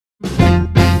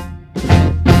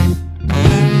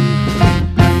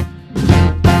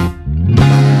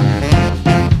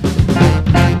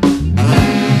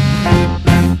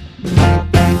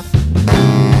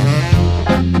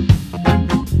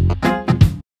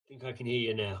I can hear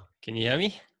you now. Can you hear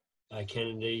me? I can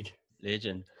indeed.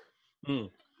 Legend.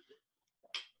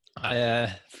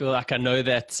 I feel like I know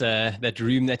that that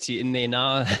room that you're in there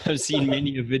now. I've seen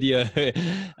many a video.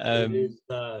 I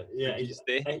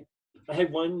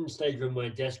had one stage when my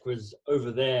desk was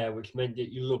over there, which meant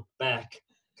that you look back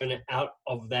kind of out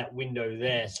of that window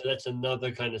there. So that's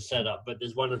another kind of setup. But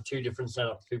there's one or two different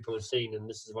setups people have seen, and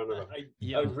this is one of them.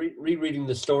 I was rereading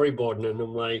the storyboard, and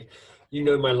I'm like, you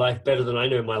know my life better than I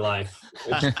know my life.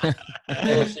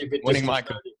 Morning,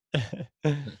 Michael.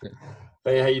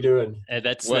 Hey, how you doing?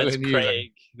 That's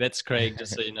Craig. That's Craig,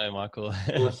 just so you know, Michael.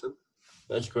 Awesome.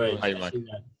 That's great. Hi, Michael.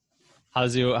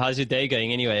 How's your day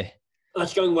going anyway?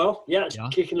 It's going well. Yeah, it's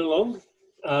kicking along.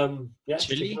 It's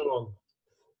Chilly? kicking along.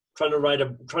 Trying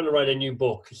to write a new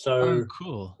book. So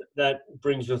cool. That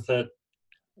brings with it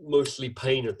mostly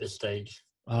pain at this stage.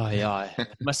 Oh yeah. It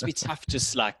must be tough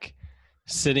just like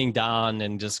sitting down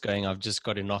and just going, I've just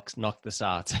got to knock this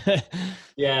out.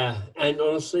 Yeah. And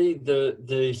honestly,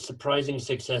 the surprising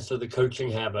success of the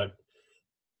coaching habit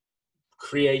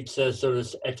creates a sort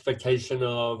of expectation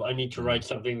of I need to write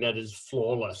something that is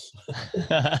flawless.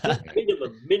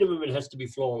 minimum it has to be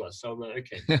flawless. So I'm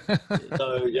like, okay.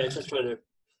 So yeah, just trying to,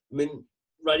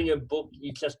 writing a book,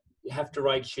 you just have to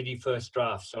write shitty first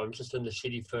drafts. So I'm just in the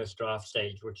shitty first draft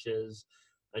stage, which is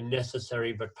a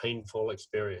necessary but painful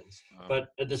experience. Oh. But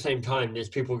at the same time, there's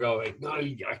people going, no,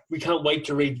 we can't wait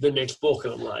to read the next book.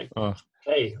 And I'm like,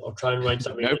 hey, I'll try and write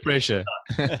something. No pressure.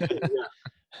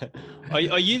 Are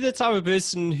you the type of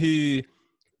person who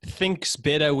thinks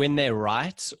better when they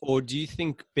write, or do you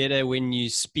think better when you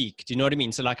speak? Do you know what I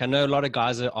mean? So like, I know a lot of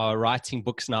guys are writing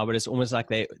books now, but it's almost like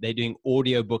they're doing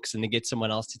audio books and they get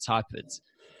someone else to type it.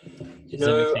 Does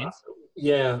that make sense?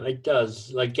 Yeah, it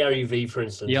does. Like Gary Vee, for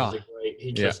instance,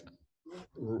 he just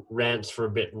rants for a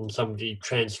bit and somebody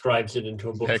transcribes it into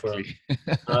a book for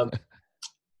him.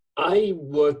 I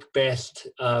work best.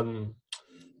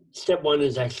 Step one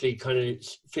is actually kind of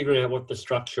figuring out what the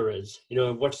structure is.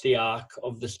 What's the arc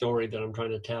of the story that I'm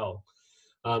trying to tell?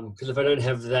 Because if I don't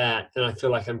have that, then I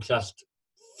feel like I'm just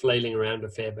flailing around a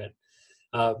fair bit.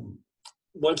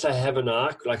 Once I have an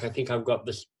arc, like I think I've got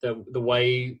the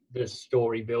way the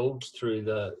story builds through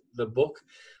the book,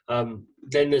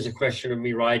 then there's a question of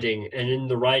me writing. And in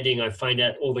the writing, I find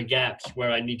out all the gaps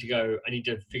where I need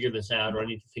to figure this out, or I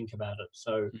need to think about it.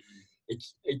 So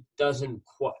it doesn't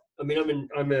quite, I'm an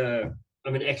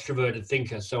extroverted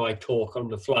thinker, so I talk on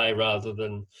the fly rather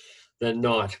than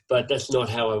not. But that's not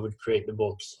how I would create the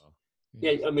books.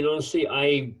 Yeah, honestly,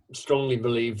 I strongly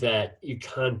believe that you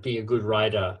can't be a good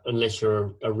writer unless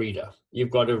you're a reader.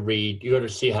 You've got to read. You've got to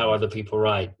see how other people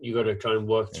write. You've got to try and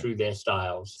work through their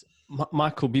styles.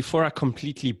 Michael, before I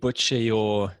completely butcher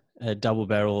your double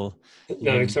barrel.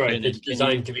 No, it's all right. It's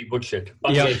designed to be butchered.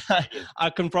 I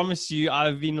can promise you,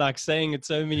 I've been saying it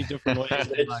so many different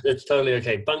ways. It's totally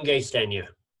okay. Bungay Stanier.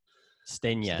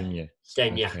 Stanier.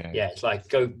 Okay. Yeah, it's like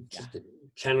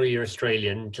channel your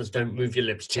Australian. Just don't move your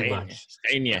lips too much.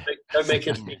 Stanier. Don't make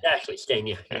it exactly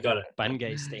Stanier. You got it.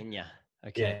 Bungay Stanier.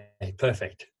 Okay. Yeah,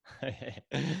 perfect.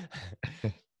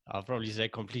 I'll probably say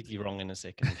completely wrong in a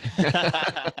second.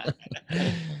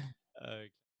 Okay.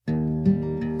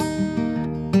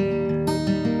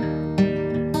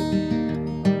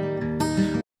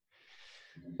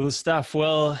 Cool stuff.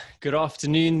 Well, good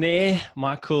afternoon there,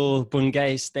 Michael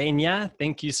Bungay Stanier.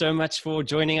 Thank you so much for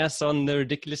joining us on the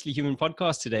Ridiculously Human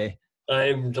podcast today.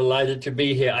 I'm delighted to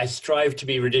be here. I strive to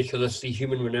be ridiculously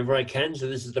human whenever I can, so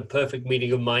this is the perfect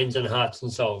meeting of minds and hearts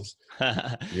and souls.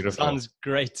 Beautiful. Sounds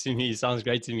great to me.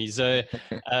 So,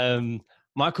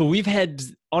 Michael, we've had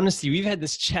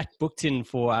this chat booked in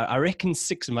for, I reckon,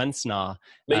 6 months now.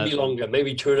 Maybe longer,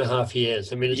 maybe 2.5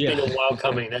 years. It's been a while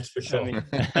coming, that's for sure.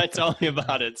 Tell me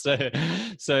about it. So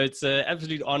it's an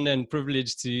absolute honor and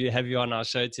privilege to have you on our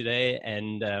show today,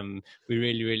 and we're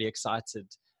really, really excited.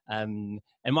 And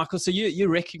Michael, so you're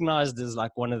recognized as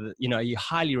like one of the, you're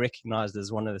highly recognized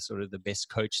as one of the sort of the best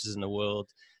coaches in the world.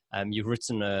 You've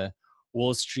written a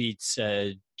Wall Street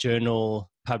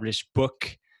Journal published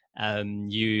book.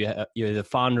 You're the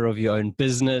founder of your own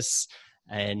business,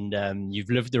 and you've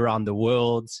lived around the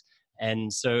world.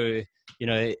 And so,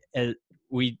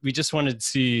 we just wanted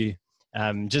to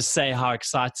just say how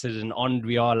excited and honored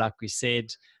we are, like we said,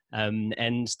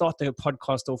 and start the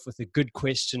podcast off with a good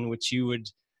question, which you would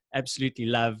absolutely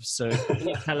love. So can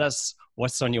you tell us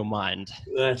what's on your mind?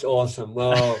 That's awesome.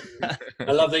 Well,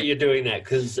 I love that you're doing that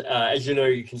because, as you know,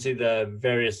 you can see the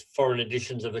various foreign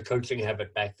editions of The Coaching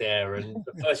Habit back there. And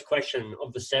the first question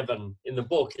of the 7 in the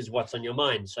book is what's on your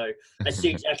mind. So I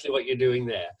see exactly what you're doing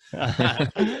there.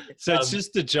 So it's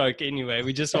just a joke anyway.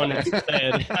 We just wanted to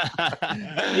say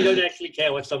it. You don't actually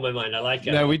care what's on my mind. I like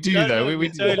it. No, we do, though. We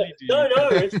totally do. No,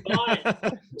 it's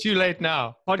fine. Too late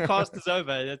now. Podcast is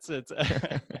over. That's it.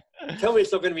 Tell me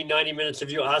it's not going to be 90 minutes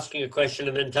of you asking a question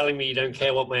and then telling me you don't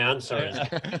care what my answer is.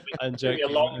 I'm joking. It'll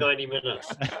be a long 90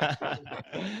 minutes.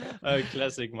 Oh,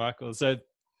 classic, Michael. So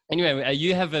anyway,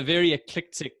 you have a very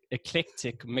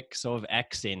eclectic mix of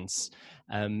accents.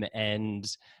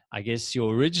 And I guess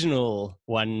your original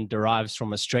one derives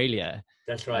from Australia.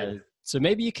 That's right. So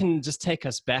maybe you can just take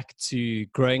us back to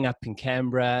growing up in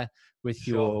Canberra with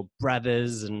your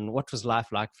brothers, and what was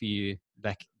life like for you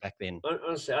back then?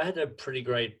 Honestly, I had a pretty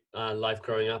great life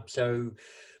growing up. So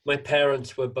my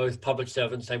parents were both public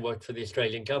servants. They worked for the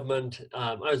Australian government.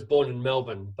 I was born in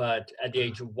Melbourne, but at the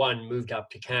age of 1, moved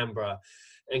up to Canberra.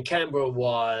 And Canberra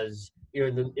was,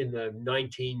 in the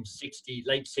 1960s,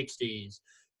 late 60s,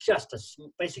 just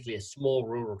basically a small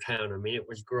rural town. I mean, it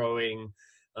was growing.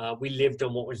 We lived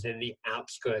on what was in the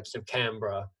outskirts of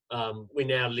Canberra. We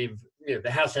now live,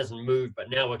 the house hasn't moved, but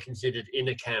now we're considered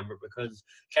inner Canberra because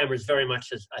Canberra is very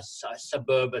much a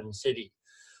suburban city.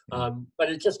 But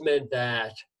it just meant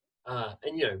that,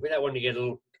 without wanting to get a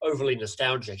little overly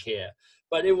nostalgic here,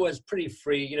 but it was pretty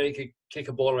free. You could kick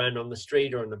a ball around on the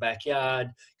street or in the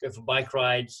backyard, go for bike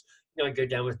rides. I'd go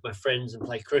down with my friends and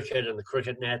play cricket and the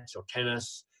cricket nets or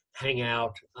tennis, hang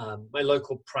out. My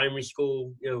local primary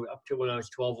school, up to when I was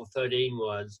 12 or 13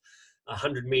 was a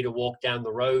 100-meter walk down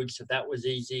the road. So that was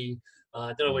easy.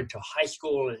 Then I went to high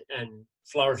school and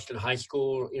flourished in high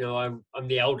school. I'm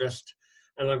the eldest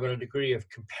and I've got a degree of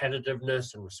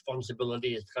competitiveness and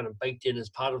responsibility is kind of baked in as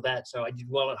part of that. So I did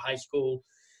well at high school,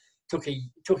 took a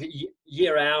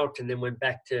year out and then went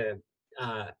back to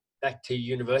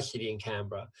university in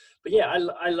Canberra. But yeah,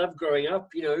 I loved growing up.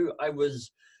 I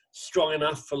was strong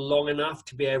enough for long enough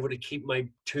to be able to keep my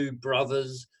 2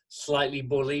 brothers slightly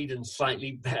bullied and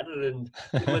slightly battered. And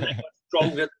when they got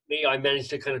stronger than me, I managed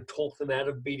to kind of talk them out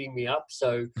of beating me up.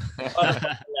 So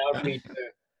that allowed me to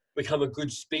become a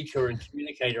good speaker and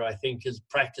communicator, I think, is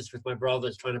practice with my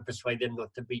brothers, trying to persuade them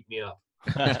not to beat me up.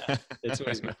 That's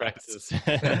always my practice.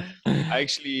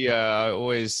 I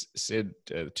always said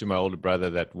to my older brother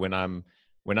that when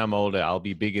I'm older, I'll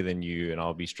be bigger than you and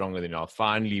I'll be stronger than you. I'll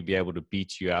finally be able to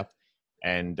beat you up.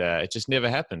 And it just never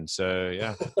happened. So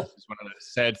yeah, it's one of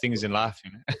those sad things in life,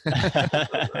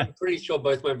 I'm pretty sure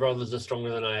both my brothers are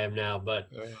stronger than I am now, but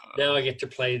now I get to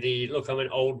play I'm an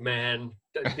old man.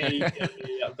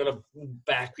 I've got a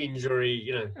back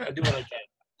injury, I do what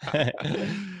I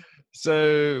can.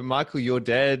 So Michael, your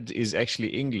dad is actually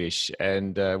English.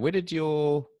 And where did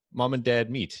your mom and dad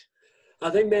meet?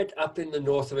 They met up in the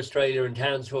north of Australia in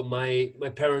Townsville. My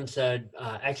parents are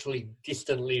actually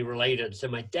distantly related. So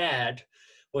my dad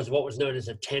was what was known as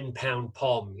a 10-pound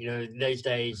pom. These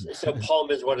days, so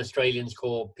pom is what Australians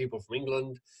call people from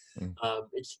England.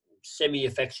 It's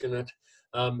semi-affectionate.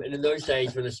 And in those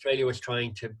days when Australia was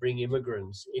trying to bring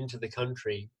immigrants into the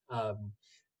country,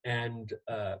 and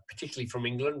particularly from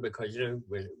England, because,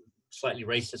 we're slightly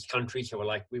racist country, so we're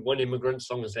like, we want immigrants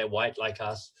as long as they're white like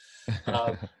us.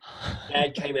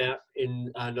 Dad came out in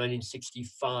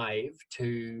 1965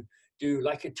 to do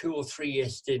like a 2 or 3 year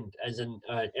stint as an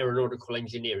aeronautical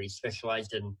engineer. He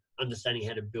specialized in understanding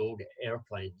how to build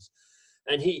airplanes.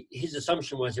 And his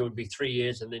assumption was it would be 3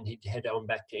 years and then he'd head on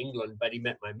back to England, but he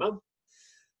met my mum.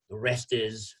 The rest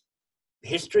is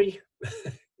history.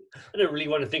 I don't really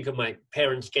want to think of my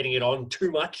parents getting it on too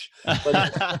much,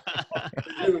 but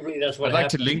presumably that's what I'd happened. like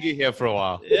to linger here for a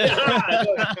while.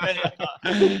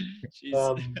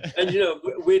 And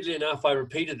weirdly enough, I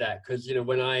repeated that because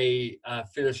when I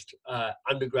finished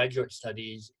undergraduate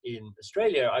studies in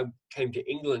Australia, I came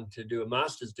to England to do a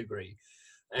master's degree,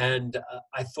 and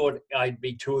I thought I'd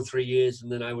be 2 or 3 years and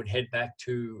then I would head back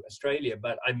to Australia.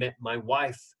 But I met my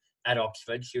wife at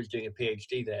Oxford; she was doing a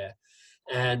PhD there,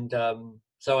 and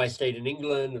so I stayed in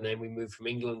England, and then we moved from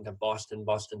England to Boston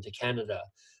to Canada.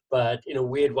 But in a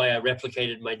weird way, I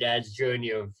replicated my dad's journey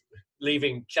of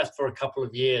leaving just for a couple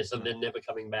of years and then never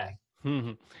coming back.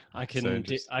 I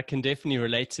can definitely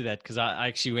relate to that because I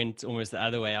actually went almost the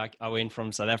other way. I went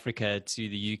from South Africa to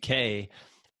the UK,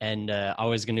 and I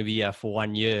was going to be here for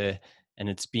 1 year, and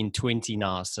it's been 20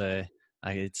 now. So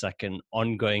It's like an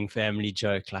ongoing family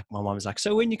joke. Like my mom's like,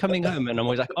 so when you coming home? And I'm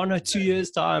always like, oh no, 2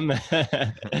 years time.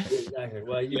 Exactly.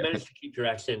 Well, you managed to keep your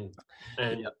accent,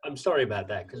 and I'm sorry about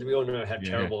that, because we all know how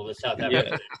terrible the South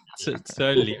African is.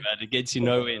 Totally, man. It gets you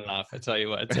nowhere in life, I tell you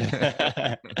what.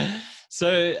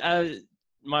 So,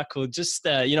 Michael, just,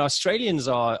 Australians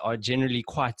are generally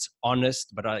quite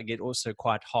honest, but I get also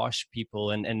quite harsh people,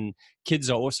 and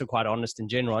kids are also quite honest in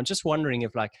general. I'm just wondering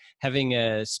if like having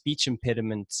a speech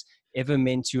impediment ever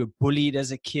meant you were bullied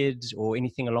as a kid or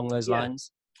anything along those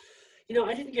lines?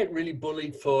 I didn't get really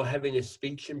bullied for having a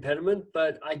speech impediment,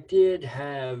 but I did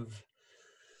have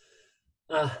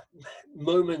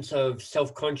moments of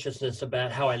self-consciousness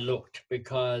about how I looked,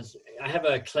 because I have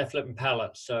a cleft lip and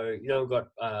palate. So, I've got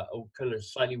a kind of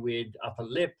slightly weird upper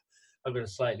lip. I've got a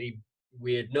slightly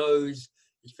weird nose.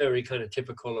 It's very kind of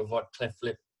typical of what cleft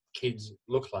lip kids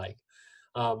look like.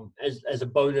 As a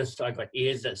bonus, I got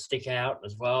ears that stick out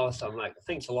as well. So I'm like,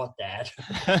 thanks a lot, Dad.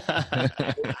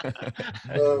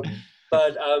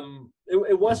 But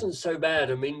it wasn't so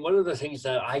bad. I mean, one of the things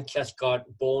that I just got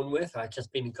born with, I've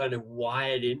just been kind of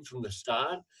wired in from the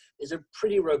start, is a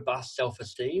pretty robust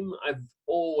self-esteem. I've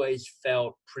always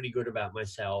felt pretty good about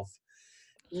myself.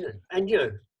 And,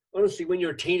 honestly, when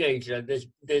you're a teenager,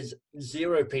 there's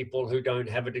zero people who don't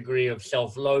have a degree of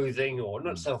self-loathing, or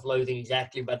not self-loathing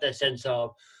exactly, but that sense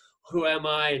of, who am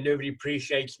I? And nobody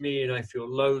appreciates me, and I feel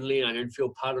lonely, and I don't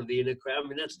feel part of the inner crowd. I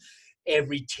mean, that's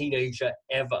every teenager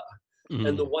ever.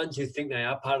 And the ones who think they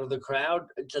are part of the crowd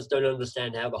just don't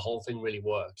understand how the whole thing really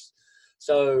works.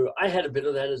 So I had a bit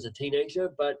of that as a teenager,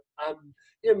 but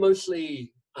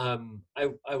mostly I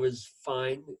was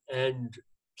fine. And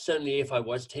certainly if I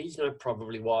was teased, and I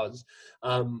probably was,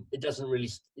 it doesn't really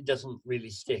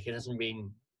stick. It hasn't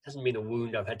been a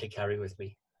wound I've had to carry with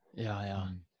me. Yeah.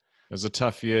 Those are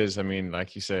tough years. I mean,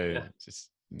 like you say,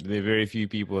 there are very few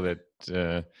people that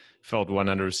felt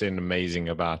 100% amazing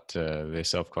about their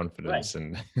self-confidence.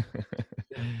 Right.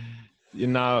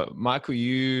 And Michael,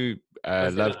 you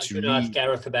love to read. Ask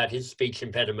Gareth about his speech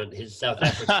impediment, his South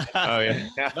African. Oh yeah,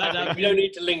 but we don't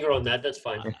need to linger on that. That's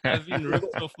fine. I've been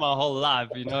ripped off my whole life.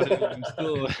 You know what I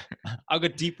mean? I've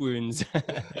got deep wounds.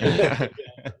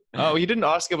 Oh, you didn't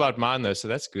ask about mine though, so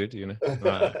that's good. That's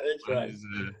right.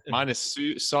 Mine is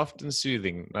soft and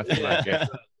soothing. Nothing like that.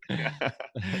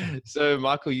 So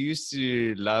Michael, you used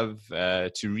to love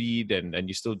to read, and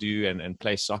you still do, and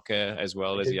play soccer as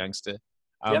well as a youngster.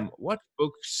 What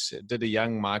books did a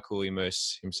young Michael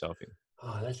immerse himself in?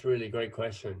 Oh, that's a really great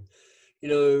question.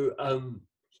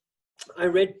 I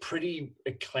read pretty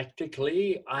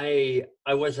eclectically. I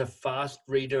was a fast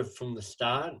reader from the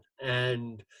start,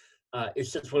 and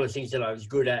it's just one of the things that I was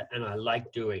good at and I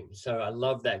like doing. So I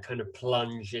love that kind of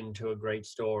plunge into a great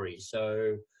story.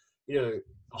 So, A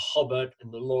Hobbit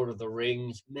and The Lord of the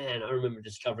Rings, man, I remember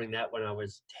discovering that when I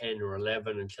was 10 or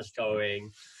 11 and just going,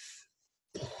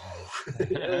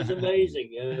 it was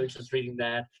amazing, just reading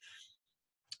that.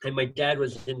 And my dad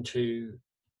was into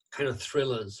kind of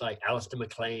thrillers like Alistair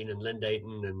MacLean and Len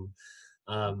Deighton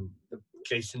and the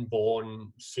Jason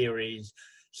Bourne series.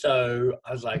 So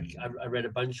I was like, I read a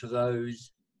bunch of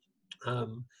those.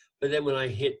 But then when I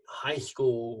hit high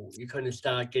school, you kind of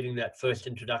start getting that first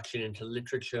introduction into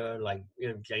literature, like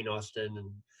Jane Austen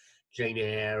and Jane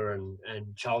Eyre and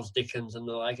Charles Dickens and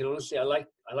the like. And honestly, I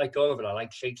liked all of it. I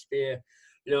like Shakespeare.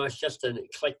 It's just an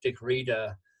eclectic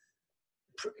reader,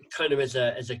 kind of as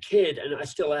a kid, and I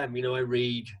still am. I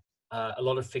read a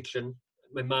lot of fiction.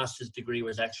 My master's degree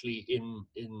was actually in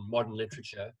modern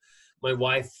literature. My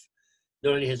wife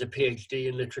not only has a PhD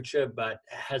in literature, but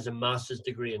has a master's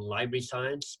degree in library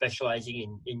science,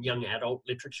 specializing in young adult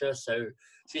literature. So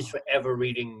she's forever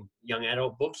reading young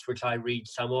adult books, which I read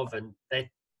some of, and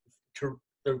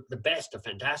the best are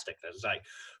fantastic. There's like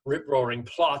rip-roaring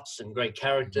plots and great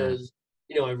characters.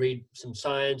 I read some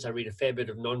science. I read a fair bit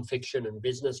of nonfiction and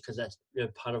business, because that's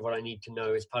part of what I need to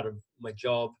know as part of my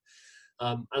job.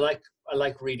 I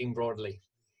like reading broadly.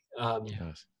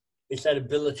 Yes. It's that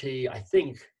ability, I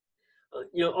think.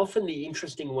 Often the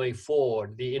interesting way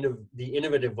forward, the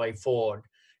innovative way forward,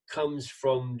 comes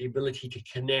from the ability to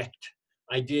connect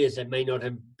ideas that may not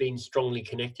have been strongly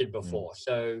connected before.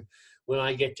 So when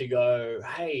I get to go,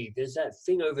 hey, there's that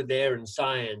thing over there in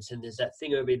science, and there's that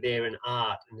thing over there in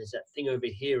art, and there's that thing over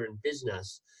here in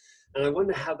business, and I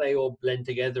wonder how they all blend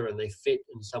together and they fit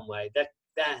in some way.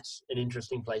 That's an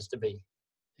interesting place to be.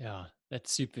 Yeah,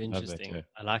 that's super interesting. That,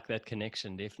 I like that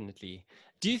connection, definitely.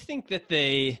 Do you think that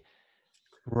they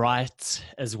write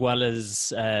as well as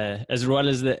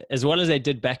they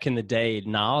did back in the day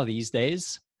now these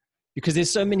days? Because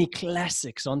there's so many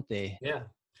classics, aren't there? Yeah.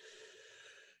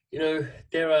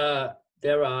 There are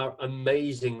there are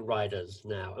amazing writers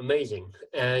now, amazing.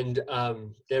 And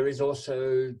there is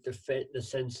also the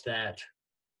sense that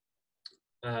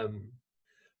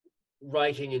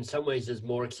writing in some ways is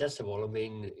more accessible. I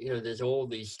mean, you know, there's all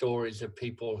these stories of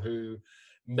people who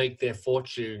make their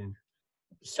fortune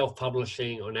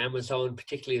self-publishing on Amazon,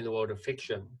 particularly in the world of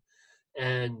fiction.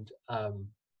 And,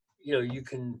 you know, you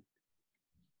can,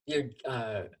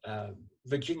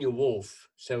 Virginia Woolf,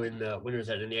 so in the, when was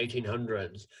that, in the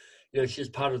 1800s, you know, she's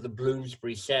part of the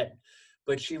Bloomsbury set,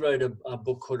 but she wrote a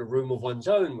book called A Room of One's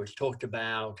Own, which talked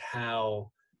about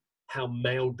how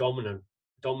male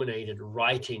dominated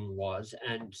writing was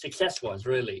and success was,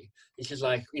 really. It's just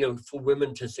like, you know, for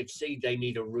women to succeed, they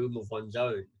need a room of one's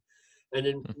own. And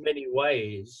in many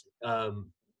ways,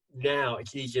 now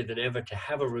it's easier than ever to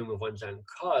have a room of one's own,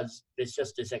 because there's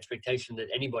just this expectation that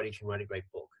anybody can write a great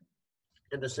book.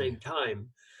 At the same time,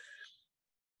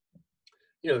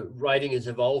 you know, writing is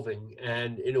evolving,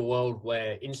 and in a world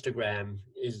where Instagram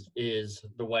is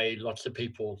the way lots of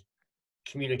people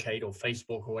communicate, or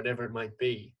Facebook, or whatever it might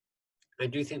be, I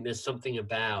do think there's something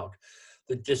about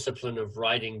the discipline of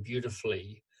writing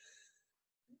beautifully.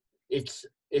 There's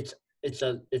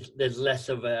less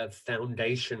of a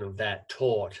foundation of that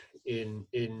taught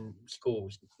in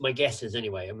schools. My guess is,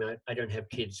 anyway. I mean, I don't have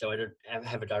kids, so I don't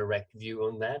have a direct view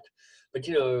on that. But,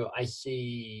 you know, I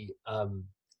see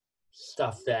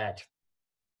stuff that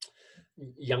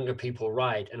younger people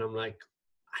write, and I'm like,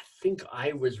 I think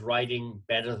I was writing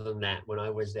better than that when I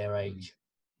was their age.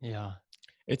 Yeah.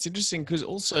 It's interesting because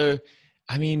also,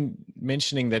 I mean,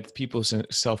 mentioning that people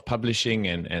self-publishing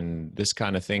and this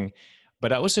kind of thing,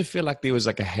 but I also feel like there was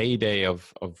like a heyday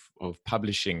of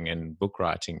publishing and book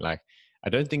writing. Like, I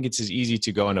don't think it's as easy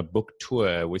to go on a book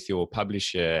tour with your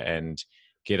publisher and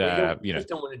get I just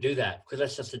don't want to do that, because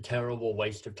that's just a terrible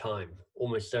waste of time,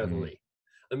 almost certainly.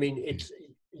 I mean,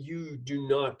 you do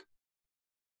not,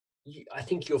 I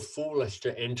think you're foolish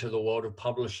to enter the world of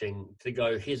publishing to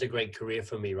go, here's a great career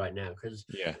for me right now, because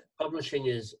publishing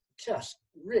is just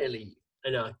really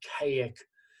an archaic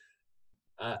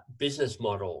business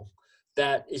model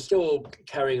that is still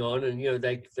carrying on. And, you know,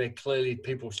 they're clearly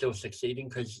people still succeeding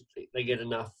because they get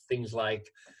enough things like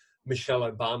Michelle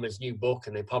Obama's new book,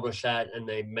 and they publish that and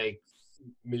they make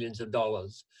millions of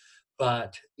dollars.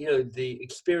 But, you know, the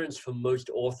experience for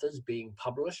most authors being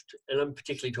published, and I'm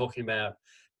particularly talking about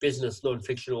business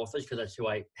nonfiction authors, because that's who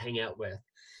I hang out with,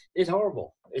 is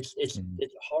horrible. It's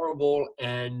horrible,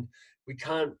 and we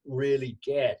can't really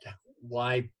get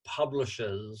why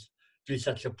publishers do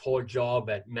such a poor job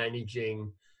at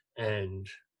managing and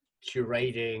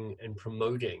curating and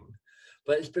promoting.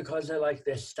 But it's because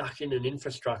they're stuck in an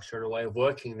infrastructure and a way of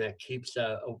working that keeps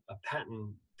a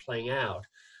pattern playing out,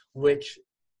 which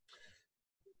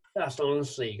just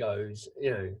honestly goes,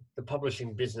 you know, the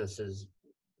publishing business is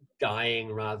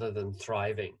dying rather than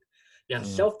thriving. Now,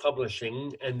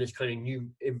 self-publishing and this kind of new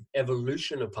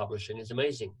evolution of publishing is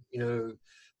amazing. You know,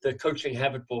 the Coaching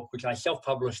Habit book, which I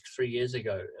self-published 3 years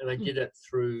ago, and I did it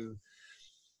through,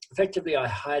 effectively, I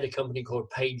hired a company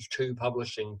called Page 2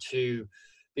 Publishing to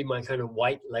be my kind of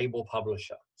white label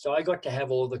publisher. So I got to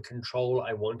have all the control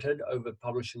I wanted over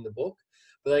publishing the book,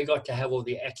 but I got to have all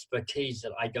the expertise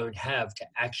that I don't have to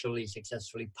actually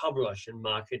successfully publish and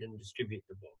market and distribute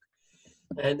the book.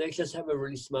 And they just have a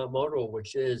really smart model,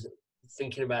 which is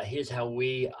thinking about, here's how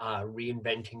we are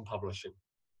reinventing publishing.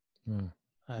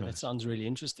 That sounds really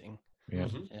interesting. Yeah.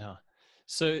 Yeah.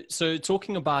 So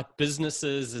talking about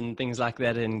businesses and things like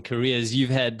that and careers, you've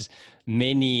had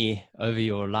many over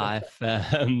your life.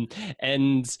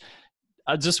 And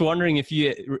I'm just wondering if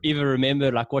you ever remember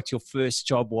like what your first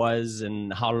job was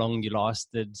and how long you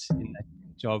lasted in that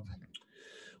job.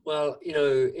 Well, you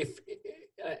know, if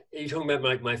are you talking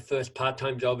about my first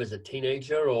part-time job as a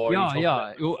teenager, or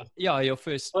your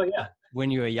first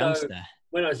when you were a youngster? So,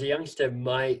 when I was a youngster,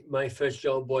 my first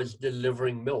job was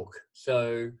delivering milk.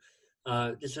 So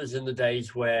this was in the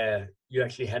days where you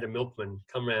actually had a milkman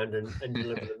come around and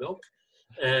deliver the milk.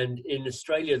 And in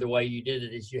Australia, the way you did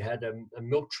it is you had a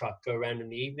milk truck go around in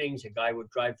the evenings. A guy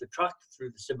would drive the truck through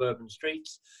the suburban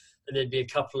streets, and there'd be a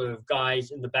couple of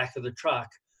guys in the back of the truck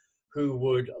who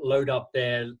would load up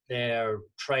their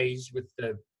trays with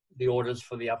the orders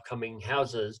for the upcoming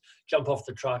houses, jump off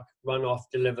the truck, run off,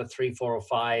 deliver 3, 4, or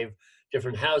 5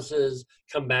 different houses,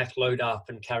 come back, load up,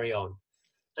 and carry on.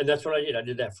 And that's what I did. I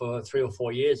did that for 3 or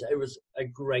 4 years. It was a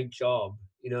great job.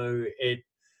 You know, it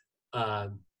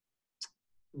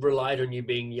relied on you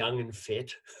being young and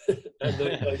fit. And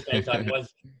those days I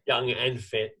was young and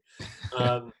fit.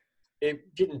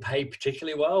 It didn't pay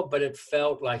particularly well, but it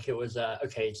felt like it was,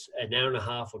 okay, it's an hour and a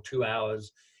half or 2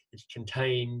 hours. It's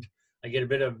contained. I get a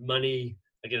bit of money.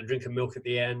 I get a drink of milk at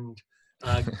the end.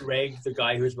 Greg, the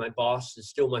guy who's my boss, is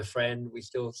still my friend. We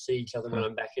still see each other when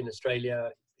I'm back in Australia.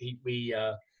 We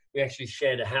actually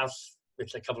shared a house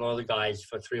with a couple of other guys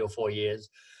for 3 or 4 years.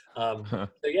 So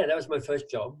yeah, that was my first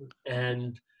job.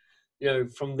 And, you know,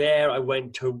 from there I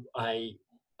went to,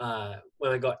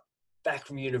 when I got back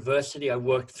from university, I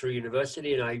worked through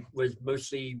university, and I was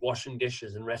mostly washing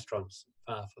dishes in restaurants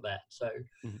for that. So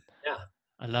yeah.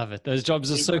 I love it. Those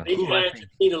jobs are so cool. I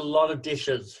eat a lot of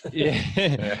dishes.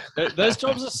 Yeah. Those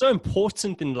jobs are so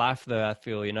important in life, though, I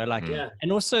feel, you know, like,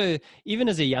 and also even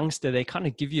as a youngster, they kind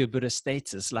of give you a bit of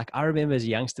status. Like, I remember as a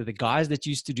youngster, the guys that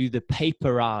used to do the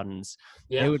paper rounds,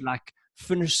 they would like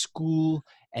finish school,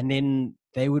 and then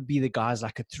they would be the guys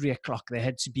like at 3 o'clock. They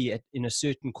had to be in a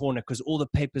certain corner because all the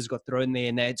papers got thrown there,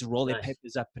 and they had to roll their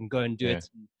papers up and go and do it.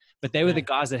 But they were the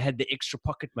guys that had the extra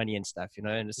pocket money and stuff, you know,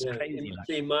 and it's crazy.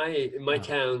 See, in my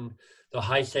town, the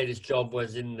high status job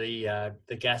was in the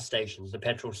gas stations, the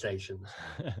petrol stations.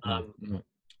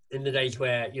 In the days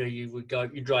where, you know, you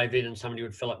drive in and somebody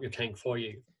would fill up your tank for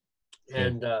you.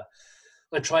 And I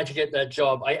tried to get that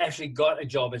job. I actually got a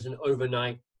job as an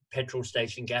overnight petrol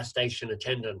station, gas station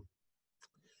attendant.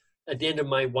 At the end of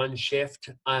my one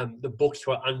shift, the books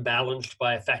were unbalanced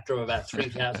by a factor of about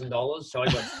 $3,000. So I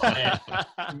got fired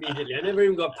immediately. I never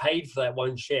even got paid for that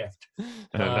one shift.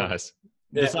 Nice.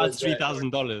 Besides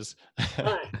 $3,000.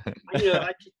 You know,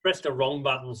 I just pressed the wrong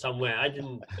button somewhere. I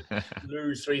didn't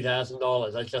lose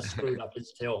 $3,000. I just screwed up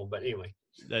his till. But anyway.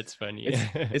 That's funny.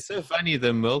 It's so funny.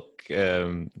 The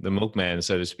milkman,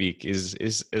 so to speak,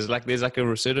 is like, there's like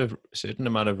a certain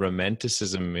amount of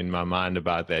romanticism in my mind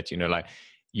about that. You know, like,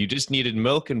 you just needed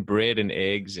milk and bread and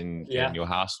eggs, and your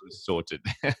house was sorted.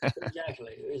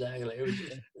 Exactly.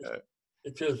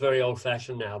 It feels very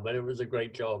old-fashioned now, but it was a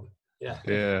great job.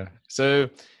 Yeah. So,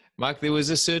 Mike, there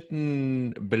was a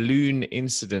certain balloon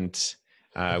incident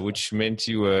which meant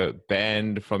you were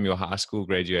banned from your high school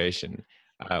graduation.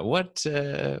 What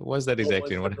was that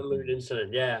exactly? What was the balloon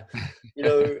incident? Yeah. You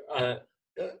know,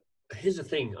 here's the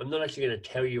thing. I'm not actually going to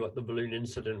tell you what the balloon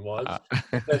incident was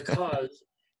because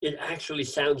it actually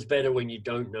sounds better when you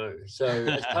don't know. So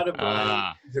as part of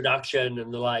my introduction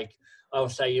and I'll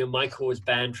say, you know, Michael was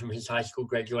banned from his high school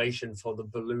graduation for the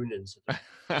balloon incident.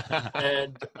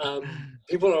 And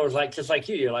people are like, just like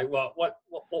you're like, well, what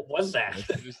was that?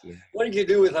 What did you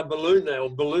do with a balloon there,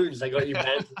 or balloons? They got you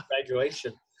banned from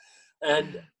graduation.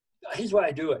 And here's why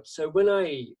I do it. So when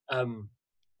I'm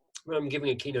giving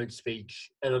a keynote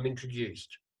speech and I'm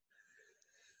introduced,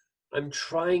 I'm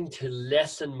trying to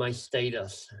lessen my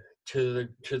status to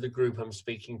the group I'm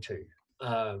speaking to,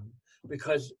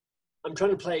 because I'm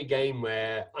trying to play a game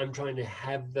where I'm trying to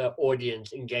have the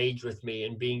audience engage with me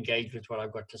and be engaged with what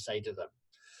I've got to say to them.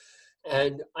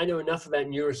 And I know enough about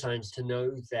neuroscience to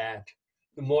know that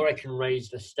the more I can raise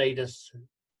the status,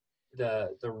 the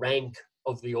rank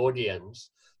of the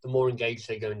audience, the more engaged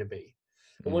they're going to be.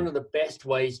 And one of the best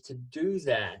ways to do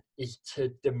that is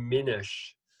to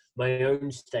diminish my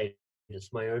own status,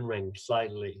 my own rank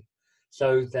slightly,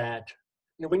 so that,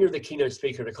 you know, when you're the keynote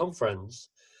speaker at a conference,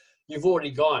 you've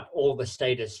already got all the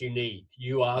status you need.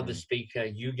 You are the speaker,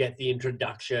 you get the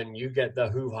introduction, you get the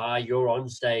hoo-ha, you're on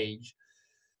stage.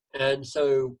 And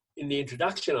so in the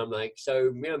introduction, I'm like,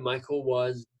 so, you know, Michael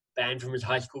was banned from his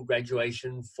high school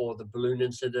graduation for the balloon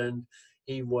incident.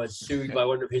 He was sued by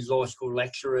one of his law school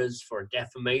lecturers for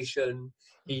defamation.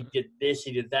 He did this,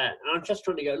 he did that. And I'm just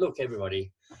trying to go, look,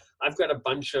 everybody, I've got a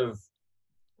bunch of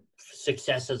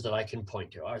successes that I can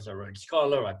point to. I was a Rhodes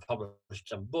Scholar, I published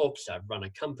some books, I've run a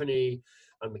company,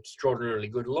 I'm extraordinarily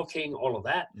good looking, all of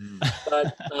that.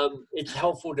 But it's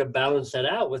helpful to balance that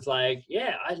out with like,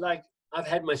 yeah, I've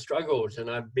had my struggles and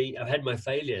I've had my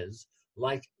failures,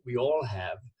 like we all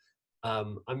have.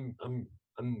 I'm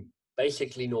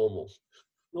basically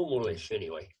normal-ish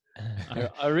anyway.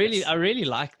 I really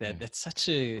like that. That's such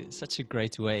a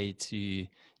great way to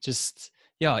just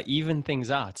even things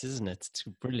out, isn't it? It's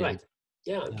brilliant. Right.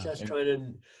 Yeah, I'm just trying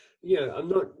to, you know, I'm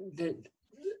not, you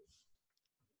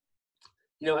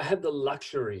know, I have the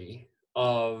luxury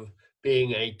of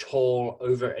being a tall,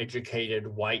 overeducated,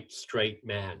 white, straight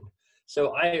man.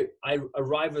 So I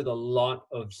arrive with a lot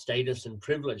of status and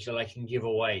privilege that I can give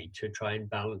away to try and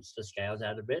balance the scales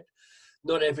out a bit.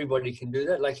 Not everybody can do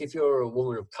that. Like if you're a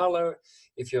woman of color,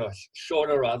 if you're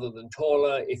shorter rather than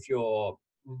taller, if you're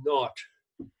not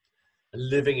a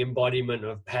living embodiment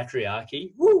of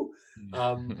patriarchy,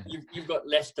 you've got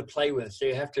less to play with. So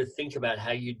you have to think about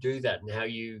how you do that and how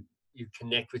you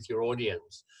connect with your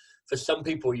audience. For some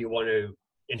people, you want to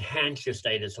enhance your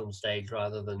status on stage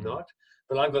rather than not.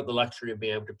 But I've got the luxury of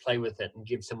being able to play with it and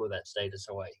give some of that status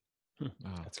away.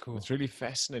 Wow. That's cool. It's really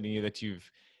fascinating that you've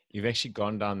actually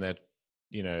gone down that,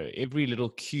 every little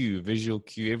cue, visual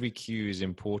cue, every cue is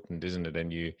important, isn't it?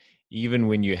 And even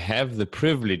when you have the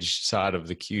privileged side of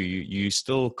the cue, you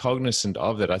still cognizant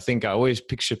of that. I think I always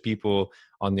picture people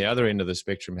on the other end of the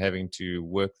spectrum having to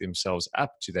work themselves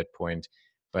up to that point.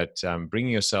 But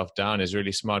bringing yourself down is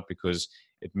really smart because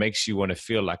it makes you want to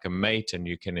feel like a mate, and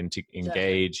you can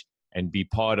engage and be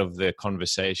part of the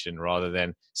conversation rather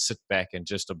than sit back and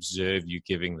just observe you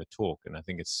giving the talk. And I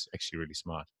think it's actually really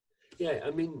smart. Yeah,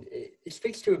 I mean, it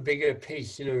speaks to a bigger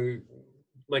piece.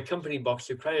 My company,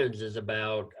 Boxer Crayons, is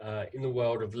about in the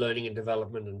world of learning and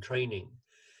development and training.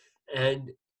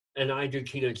 And I do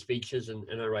keynote speeches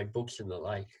and I write books and the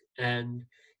like. And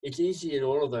it's easy in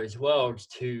all of those worlds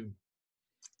to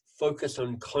focus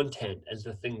on content as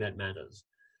the thing that matters.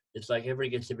 It's like everybody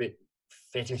gets a bit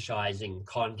fetishizing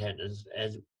content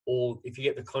as all, if you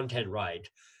get the content right,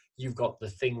 you've got the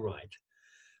thing right.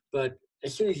 But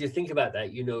as soon as you think about that,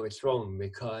 it's wrong,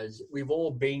 because we've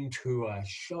all been to a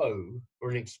show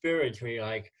or an experience where you're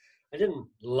like, I didn't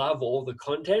love all the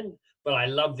content, but I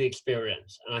love the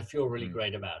experience and I feel really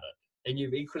great about it. And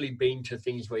you've equally been to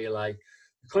things where you're like,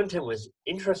 the content was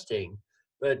interesting,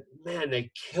 but man,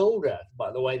 they killed it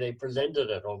by the way they presented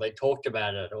it, or they talked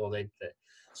about it, or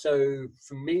so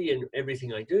for me and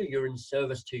everything I do, you're in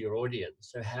service to your audience.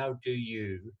 So how do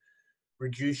you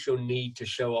reduce your need to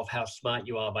show off how smart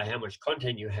you are by how much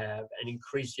content you have, and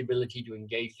increase the ability to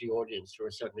engage the audience through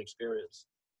a certain experience?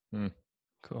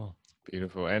 Cool.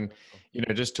 Beautiful. And,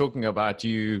 just talking about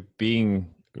you being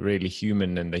really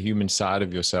human and the human side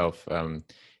of yourself,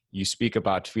 you speak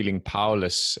about feeling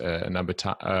powerless a number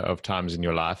of times in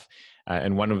your life.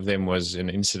 And one of them was an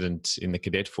incident in the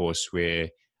cadet force where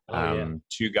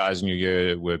two guys in your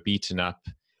year were beaten up.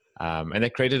 And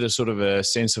that created a sort of a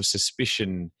sense of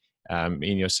suspicion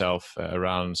in yourself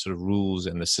around sort of rules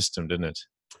and the system, didn't it?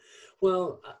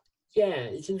 Well, yeah,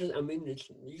 it's interesting. I mean,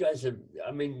 you guys are,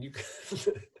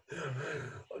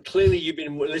 clearly you've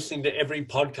been listening to every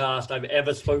podcast I've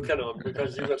ever spoken on,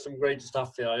 because you've got some great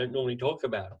stuff that I don't normally talk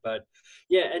about. But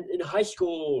yeah, and in high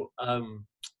school, I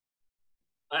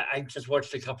just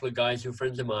watched a couple of guys who are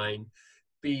friends of mine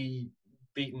be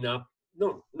beaten up,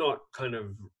 not kind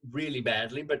of really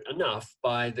badly, but enough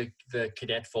by the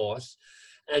cadet force,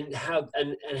 and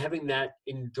having that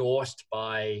endorsed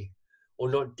by, or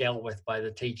not dealt with by,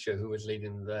 the teacher who was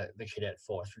leading the cadet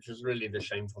force, which is really the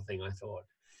shameful thing, I thought.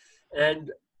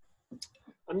 And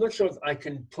I'm not sure if I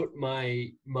can put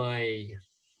I'm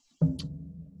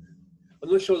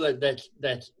not sure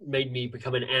that made me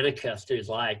become an anarchist who's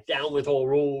like down with all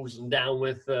rules and down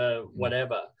with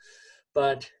whatever.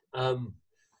 But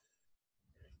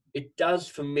it does,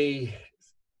 for me,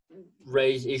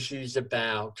 raise issues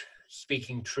about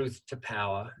speaking truth to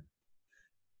power,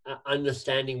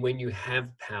 understanding when you have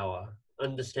power,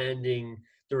 understanding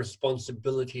the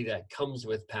responsibility that comes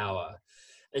with power.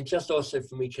 And just also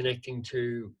for me connecting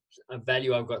to a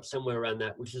value I've got somewhere around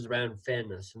that, which is around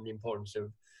fairness and the importance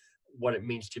of what it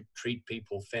means to treat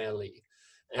people fairly.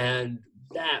 And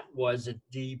that was a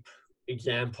deep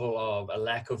example of a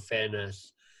lack of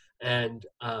fairness and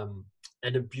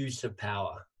an abuse of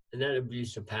power. And that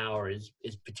abuse of power is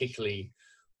particularly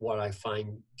what I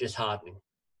find disheartening.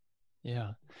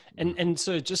 Yeah. And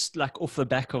so just like off the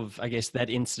back of, I guess, that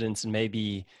incident and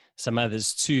maybe some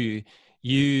others too,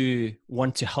 you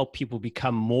want to help people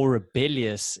become more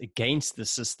rebellious against the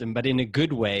system, but in a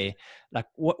good way. Like,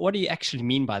 what do you actually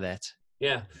mean by that?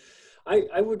 Yeah,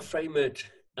 I would frame it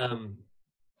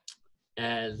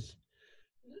as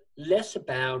less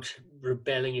about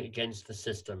rebelling against the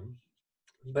system,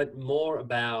 but more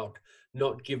about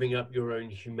not giving up your own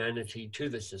humanity to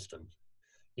the system.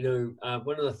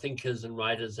 One of the thinkers and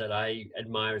writers that I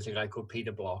admire is a guy called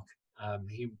Peter Block.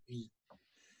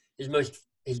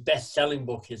 His best-selling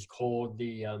book is called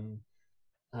The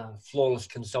Flawless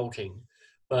Consulting,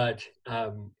 but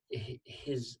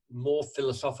his more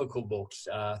philosophical books,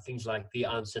 things like The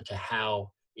Answer to How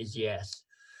is Yes.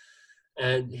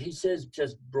 And he says,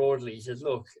 just broadly, he says,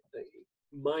 look,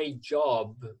 my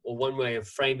job, or one way of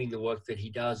framing the work that he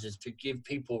does, is to give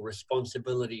people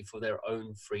responsibility for their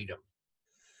own freedom.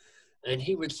 And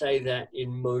he would say that in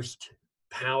most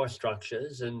power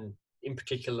structures, and in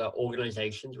particular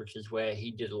organizations, which is where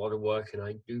he did a lot of work and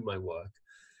I do my work,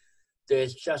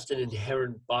 there's just an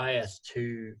inherent bias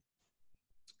to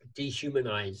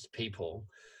dehumanize people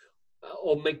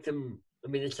or make them,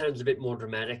 it sounds a bit more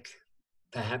dramatic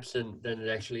perhaps than it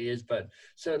actually is, but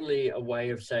certainly a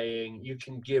way of saying you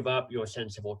can give up your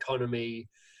sense of autonomy.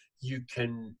 You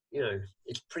can,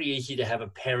 it's pretty easy to have a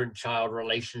parent-child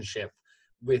relationship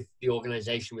with the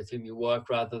organization with whom you work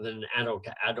rather than an adult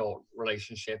to adult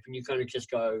relationship. And you kind of just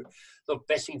go, look,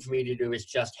 best thing for me to do is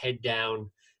just head down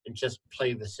and just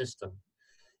play the system.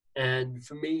 And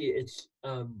for me, it's,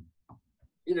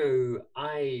 you know,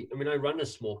 I mean, I run a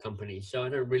small company, so I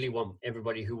don't really want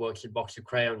everybody who works at Box of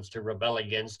Crayons to rebel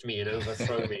against me and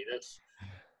overthrow me.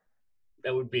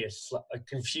 That would be a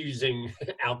confusing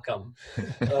outcome.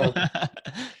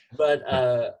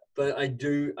 But I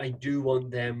do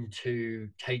want them to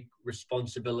take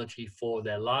responsibility for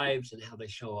their lives and how they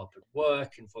show up at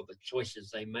work and for the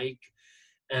choices they make.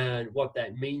 And what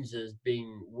that means is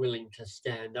being willing to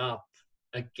stand up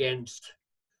against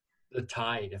the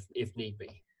tide if need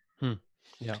be.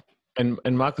 Yeah.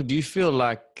 And Michael, do you feel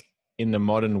like in the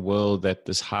modern world that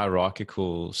this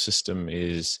hierarchical system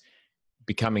is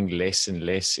becoming less and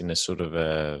less in a sort of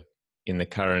in the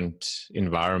current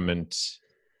environment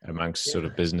amongst sort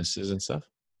of businesses and stuff?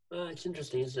 It's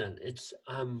interesting, isn't it? It's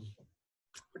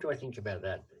what do I think about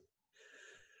that?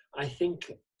 I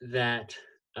think that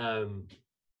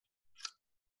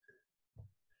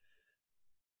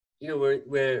you know,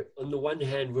 we're on the one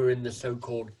hand, we're in the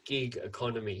so-called gig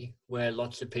economy where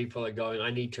lots of people are going,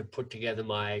 I need to put together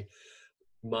my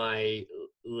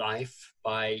life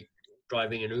by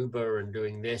driving an Uber and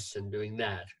doing this and doing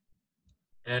that.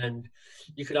 And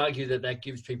you could argue that that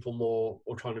gives people more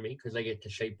autonomy because they get to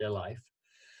shape their life.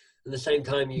 At the same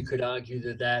time, you could argue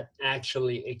that that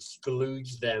actually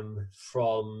excludes them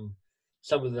from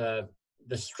some of the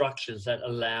structures that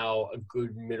allow a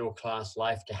good middle-class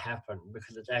life to happen,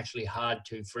 because it's actually hard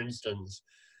to, for instance,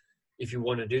 if you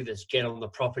want to do this, get on the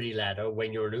property ladder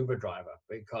when you're an Uber driver,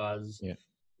 because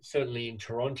certainly in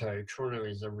Toronto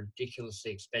is a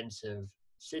ridiculously expensive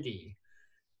city.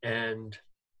 And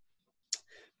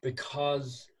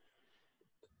because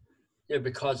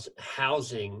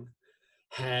housing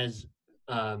has,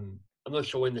 I'm not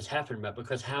sure when this happened, but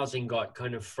because housing got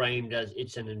kind of framed as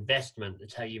it's an investment,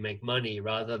 it's how you make money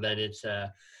rather than it's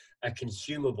a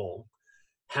consumable.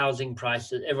 Housing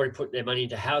prices, everybody put their money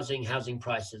into housing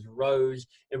prices rose.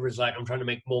 It was like, I'm trying to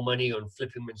make more money on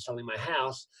flipping and selling my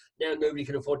house. Now nobody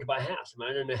can afford to buy a house. I mean,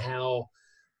 I don't know how,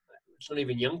 it's not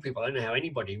even young people, I don't know how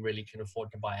anybody really can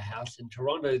afford to buy a house. In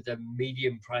Toronto, the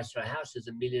median price for a house is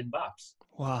 $1 million.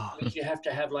 Wow. Which you have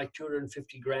to have like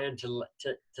 250 grand to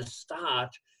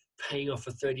start paying off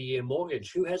a 30-year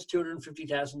mortgage. Who has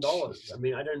 $250,000? I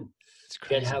mean, I don't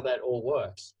get how that all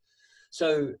works.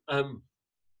 So, I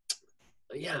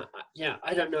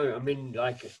don't know. I mean,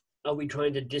 like, are we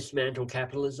trying to dismantle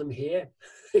capitalism here?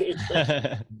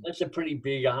 That's a pretty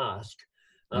big ask.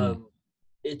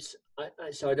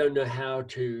 So I don't know how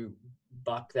to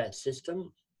buck that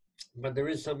system, but there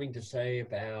is something to say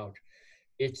about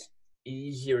it's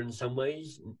easier in some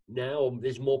ways now.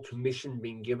 There's more permission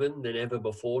being given than ever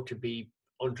before to be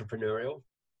entrepreneurial,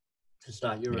 to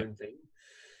start your own thing.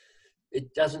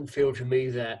 It doesn't feel to me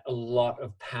that a lot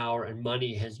of power and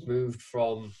money has moved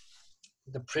from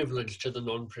the privileged to the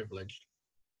non-privileged.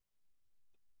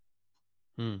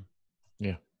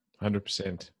 Yeah,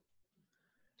 100%.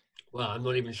 Well, I'm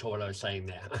not even sure what I was saying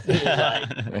there.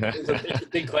 It's a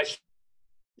big question.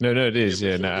 No, it is.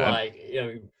 Like, you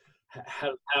know,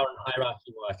 how power and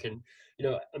hierarchy work. And, you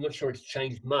know, I'm not sure it's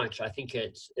changed much. I think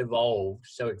it's evolved,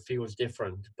 so it feels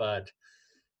different. But,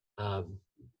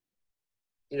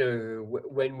 you know,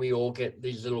 when we all get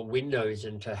these little windows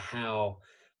into how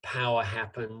power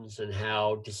happens and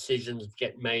how decisions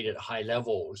get made at high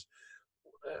levels,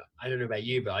 I don't know about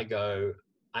you, but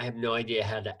I have no idea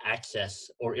how to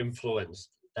access or influence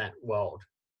that world.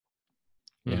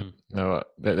 Yeah, no,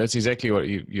 that's exactly what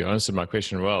you answered my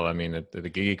question well. I mean, the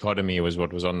gig economy was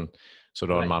what was on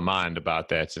my mind about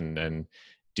that. And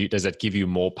does that give you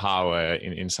more power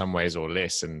in some ways or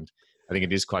less? And I think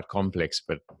it is quite complex,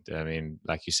 but I mean,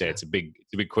 like you say, it's a big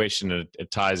question, and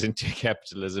it ties into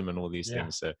capitalism and all these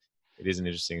things. So it is an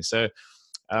interesting. So,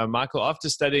 Michael, after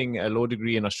studying a law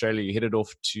degree in Australia, you headed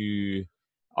off to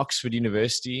Oxford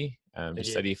University to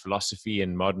study philosophy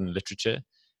and modern literature.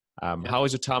 How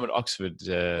was your time at Oxford?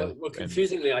 Well,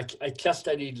 confusingly, I just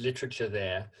studied literature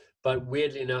there, but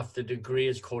weirdly enough, the degree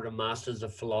is called a Master's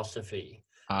of Philosophy.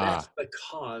 That's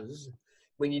because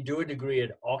when you do a degree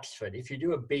at Oxford, if you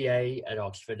do a BA at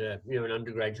Oxford, an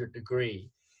undergraduate degree,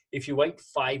 if you wait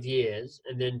 5 years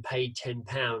and then pay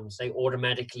 £10, they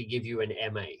automatically give you an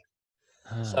MA.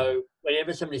 So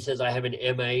whenever somebody says I have an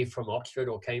MA from Oxford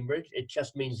or Cambridge, it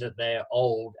just means that they're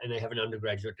old and they have an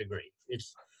undergraduate degree.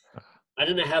 I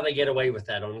don't know how they get away with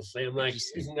that, honestly. I'm like,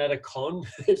 isn't that a con?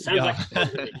 It sounds like a con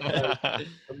to me. So,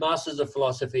 a Master's of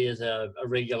Philosophy is a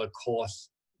regular course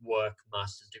work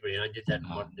master's degree, and I did that in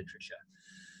modern literature.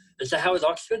 So how was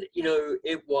Oxford?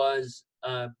 It was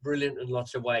brilliant in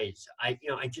lots of ways. I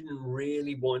didn't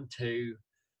really want to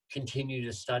continue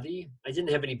to study. I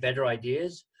didn't have any better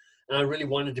ideas, and I really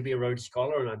wanted to be a Rhodes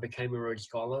Scholar, and I became a Rhodes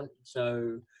Scholar.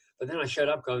 But then I showed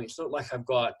up going, it's not like I've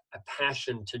got a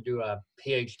passion to do a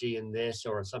PhD in this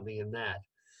or something in that.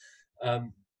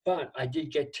 But I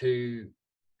did get to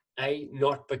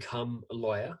not become a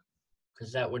lawyer,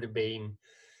 because that would have been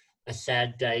a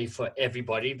sad day for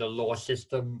everybody, the law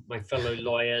system, my fellow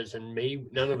lawyers and me.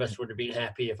 None of us would have been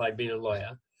happy if I'd been a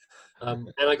lawyer.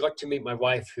 And I got to meet my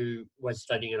wife, who was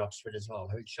studying at Oxford as well,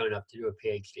 who'd shown up to do a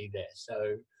PhD there.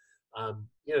 So,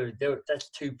 that's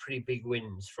two pretty big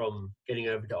wins from getting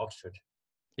over to Oxford.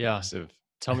 Yeah. Massive.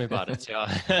 Tell me about it.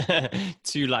 Yeah.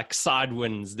 Two like side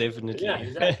wins, definitely. Yeah,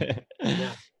 exactly.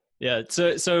 Yeah. Yeah.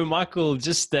 So Michael,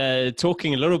 just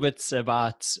talking a little bit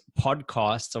about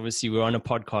podcasts. Obviously, we're on a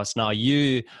podcast now.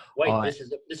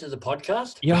 This is a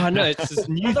podcast? Yeah, I know. It's this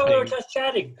new I thought thing. we were just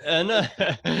chatting. No.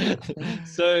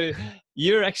 So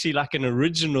you're actually like an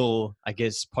original, I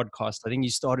guess, podcast. I think you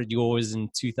started yours in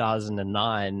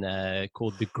 2009,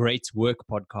 called the Great Work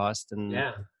Podcast,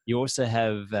 and you also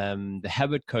have the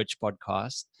Habit Coach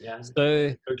podcast. Yeah. So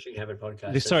the Coaching Habit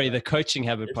podcast. The Coaching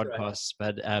Habit podcast.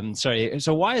 Right. But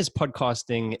so why is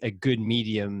podcasting a good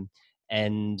medium,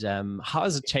 and how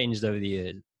has it changed over the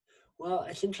years? Well,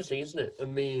 it's interesting, isn't it? I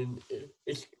mean,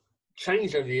 it's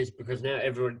changed over the years because now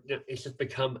it's just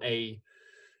become a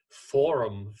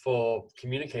forum for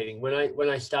communicating. When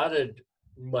I started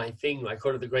my thing, I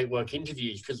called it the Great Work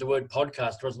Interviews, because the word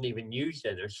podcast wasn't even used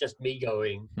then. It's just me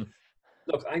going,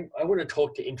 look, I want to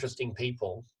talk to interesting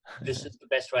people. This is the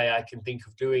best way I can think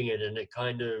of doing it. And it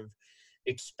kind of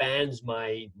expands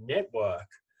my network,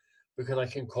 because I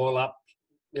can call up,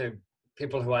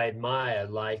 people who I admire,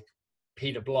 like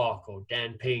Peter Block or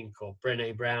Dan Pink or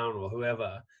Brené Brown or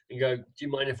whoever, and go, do you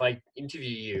mind if I interview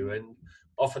you? And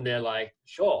often they're like,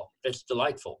 sure, that's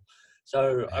delightful.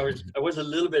 So I was a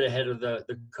little bit ahead of the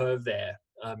curve there.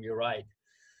 You're right.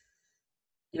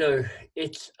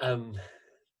 It's I've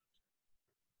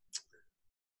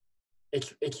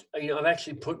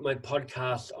actually put my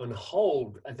podcast on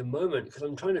hold at the moment, because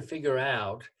I'm trying to figure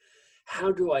out,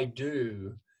 how do I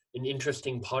do an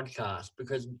interesting podcast?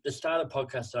 Because the style of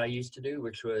podcast that I used to do,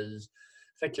 which was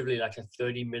effectively like a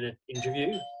 30-minute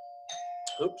interview.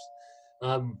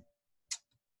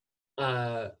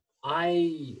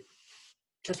 I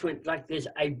just went like, there's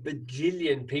a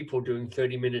bajillion people doing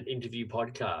 30-minute interview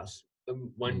podcasts.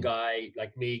 One guy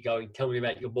like me going, tell me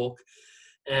about your book.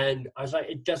 And I was like,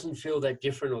 it doesn't feel that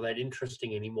different or that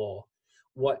interesting anymore.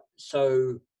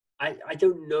 So I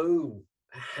don't know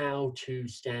how to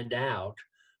stand out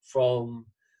from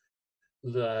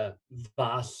the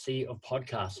vast sea of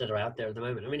podcasts that are out there at the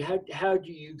moment. I mean, how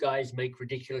do you guys make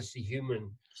Ridiculously Human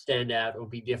stand out or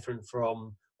be different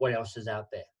from what else is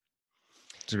out there?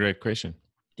 It's a great question.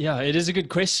 Yeah, it is a good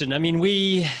question. I mean,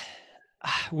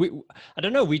 I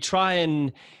don't know, we try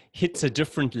and hit a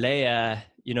different layer,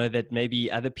 that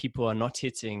maybe other people are not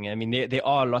hitting. I mean, there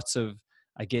are lots of,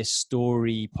 I guess,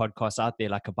 story podcasts out there,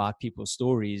 like about people's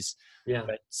stories. Yeah.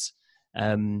 But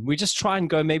we just try and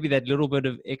go maybe that little bit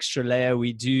of extra layer.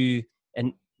 We do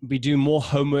more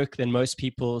homework than most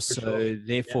people.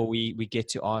 Therefore we get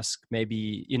to ask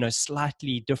maybe,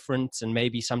 slightly different and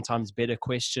maybe sometimes better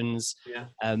questions. Yeah.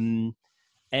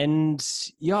 And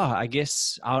I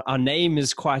guess our name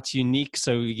is quite unique,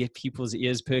 so we get people's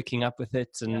ears perking up with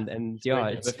it.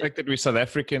 The fact that we're South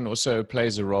African also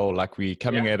plays a role. Like we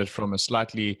coming at it from a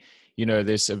slightly,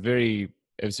 it's a very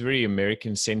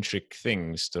American centric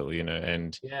thing still,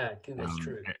 and I think that's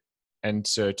true. And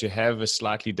so to have a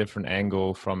slightly different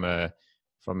angle from a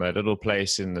little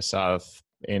place in the south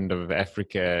end of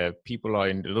Africa, people are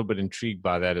a little bit intrigued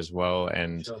by that as well.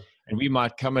 And we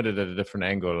might come at it at a different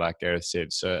angle, like Gareth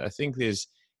said. So I think there's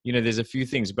a few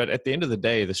things, but at the end of the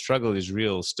day, the struggle is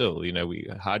real still.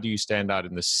 How do you stand out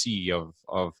in the sea of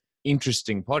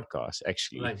interesting podcasts,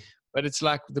 actually? Right. But it's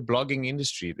like the blogging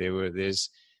industry. There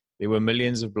were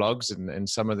millions of blogs, and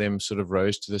some of them sort of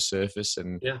rose to the surface.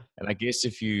 And I guess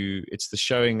it's the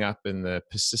showing up and the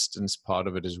persistence part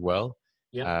of it as well.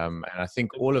 Yeah. And I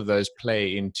think all of those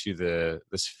play into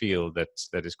this field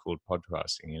that is called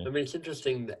podcasting. I mean, it's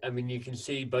interesting. I mean, you can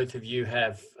see both of you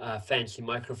have fancy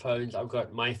microphones. I've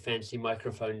got my fancy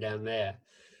microphone down there.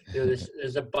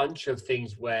 There's a bunch of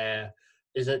things where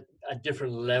there's a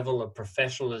different level of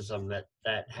professionalism that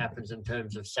happens in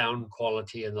terms of sound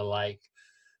quality and the like.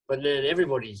 But then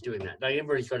everybody's doing that. Like,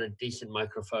 everybody's got a decent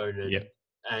microphone, and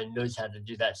and knows how to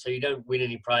do that. So you don't win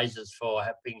any prizes for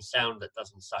having sound that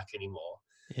doesn't suck anymore.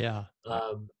 Yeah.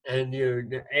 And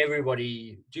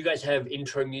everybody, do you guys have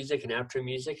intro music and outro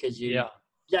music? Yeah.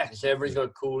 So everybody's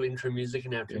got cool intro music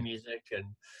and outro music, and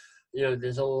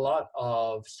there's a lot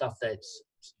of stuff that's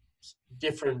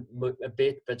different a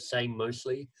bit, but same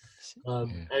mostly.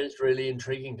 And it's really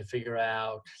intriguing to figure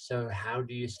out. So how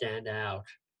do you stand out?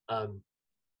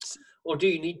 Or do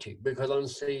you need to? Because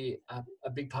honestly, a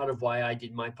big part of why I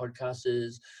did my podcast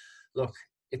is, look,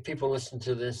 if people listen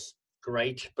to this,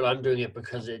 great, but I'm doing it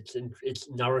because it's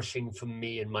nourishing for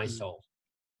me and my soul.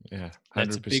 Yeah, 100%.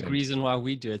 That's a big reason why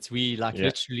we do it. We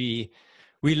literally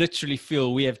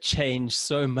feel we have changed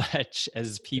so much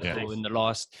as people in the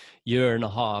last year and a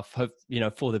half,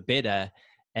 for the better.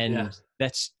 And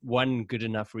that's one good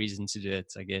enough reason to do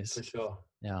it, I guess. For sure.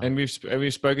 Yeah. And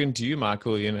we've spoken to you,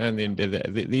 Michael, and then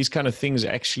these kind of things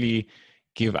actually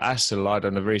give us a lot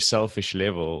on a very selfish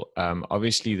level.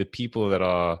 Obviously, the people that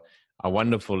are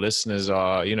wonderful listeners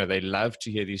are, they love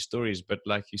to hear these stories, but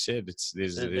like you said,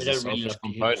 there's a selfish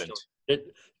component.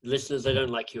 Listeners, they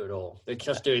don't like you at all. They're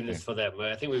just doing this for them.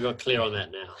 I think we've got clear on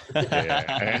that now.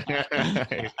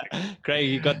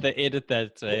 Craig, you got to edit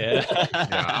that.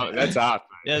 That's out.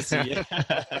 Yes. Yeah.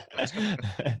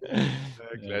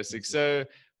 Classic. So,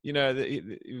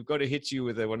 we've got to hit you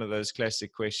with one of those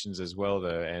classic questions as well,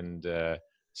 though. And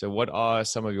so what are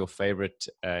some of your favorite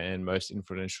and most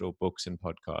influential books and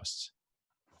podcasts?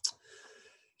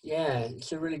 Yeah,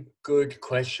 it's a really good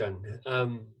question.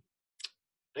 I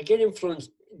get influenced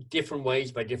different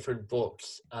ways by different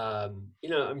books.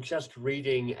 I'm just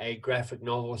reading a graphic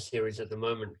novel series at the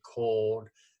moment called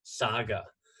Saga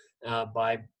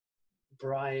by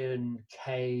Brian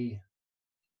K.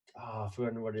 I've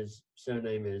forgotten what his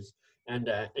surname is, and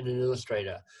an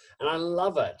illustrator. And I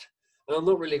love it. And I'm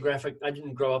not really I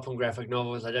didn't grow up on graphic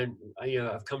novels.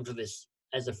 I've come to this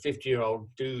as a 50-year-old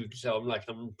dude, so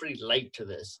I'm pretty late to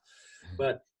this.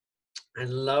 But I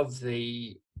love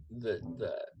the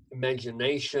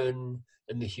imagination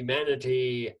and the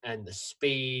humanity and the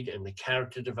speed and the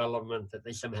character development that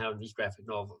they somehow have in these graphic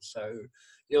novels. So,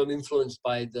 I'm influenced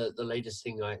by the latest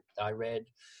thing I read.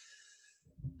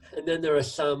 And then there are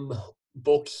some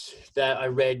books that I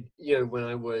read, when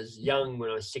I was young, when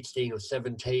I was 16 or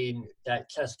 17, that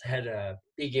just had a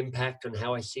big impact on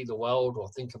how I see the world or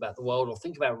think about the world or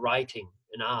think about writing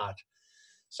and art.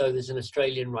 So there's an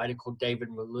Australian writer called David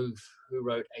Malouf who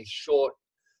wrote a short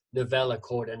novella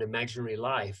called An Imaginary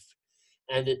Life.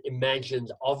 And it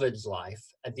imagines Ovid's life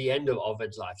at the end of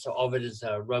Ovid's life. So Ovid is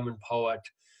a Roman poet,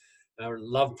 a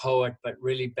love poet, but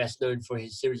really best known for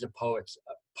his series of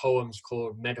poems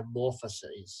called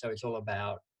Metamorphoses. So it's all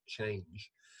about change.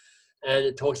 And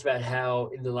it talks about how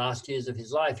in the last years of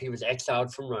his life, he was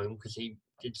exiled from Rome because he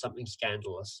did something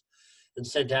scandalous and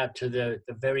sent out to the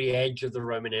very edge of the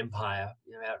Roman Empire,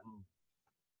 out in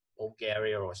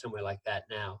Bulgaria or somewhere like that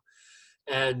now.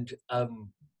 And,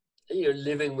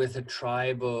 living with a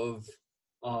tribe of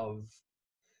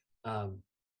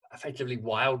effectively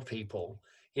wild people.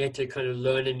 He had to kind of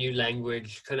learn a new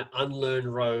language, kind of unlearn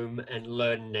Rome and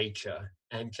learn nature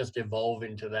and just evolve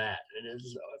into that. And it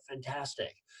was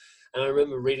fantastic. And I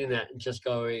remember reading that and just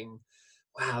going,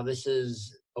 wow, this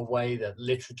is a way that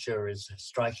literature is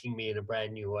striking me in a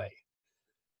brand new way.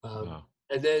 Wow.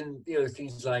 And then,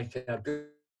 things like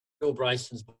Bill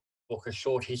Bryson's book, A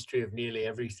Short History of Nearly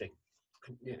Everything.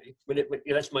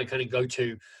 That's my kind of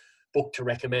go-to book to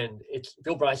recommend. It's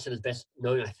Bill Bryson is best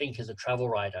known, I think, as a travel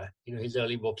writer. His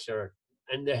early books they're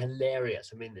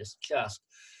hilarious. I mean, there's just,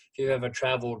 if you've ever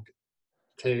traveled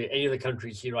to any of the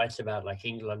countries he writes about, like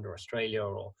England or Australia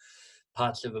or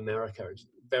parts of America, it's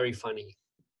very funny.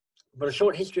 But A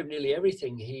Short History of Nearly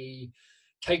Everything, he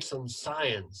takes on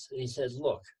science and he says,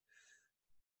 look,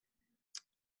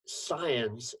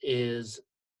 science is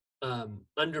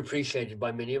underappreciated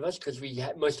by many of us because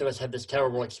most of us had this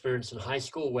terrible experience in high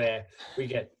school where we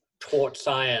get taught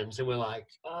science and we're like,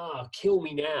 kill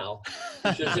me now.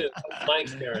 Which is my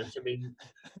experience. I mean,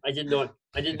 I did not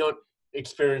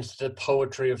experience the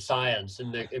poetry of science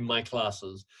in my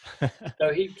classes.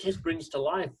 So he just brings to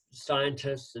life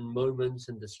scientists and moments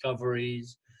and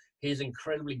discoveries. He's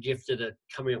incredibly gifted at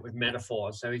coming up with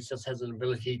metaphors. So he just has an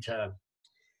ability to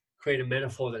create a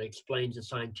metaphor that explains a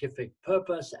scientific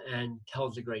purpose and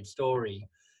tells a great story.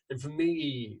 And for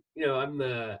me, I'm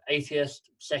an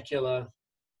atheist, secular,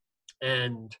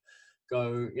 and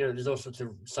there's all sorts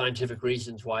of scientific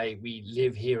reasons why we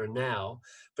live here and now.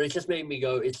 But it just made me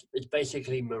go, it's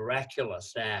basically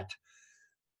miraculous that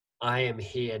I am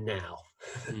here now.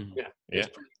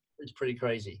 It's pretty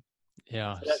crazy.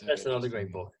 Yeah. So that's another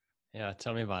great book. Yeah,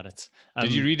 tell me about it.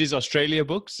 Did you read his Australia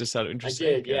books? Just out of interest.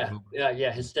 I did,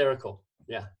 yeah, hysterical.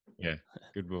 Yeah.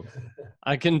 Good book.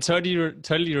 I can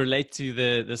totally relate to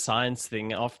the science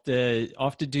thing.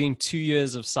 After doing 2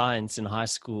 years of science in high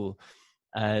school,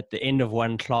 at the end of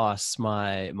one class,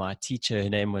 my teacher, her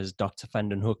name was Dr. Van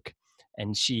den Hoek,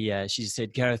 and she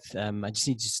said, Gareth, I just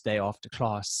need you to stay after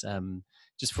class,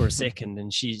 just for a second.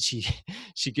 And she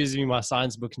gives me my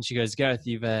science book, and she goes, Gareth,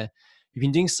 you've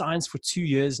been doing science for 2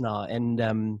 years now,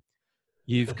 and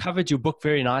you've covered your book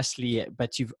very nicely,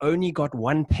 but you've only got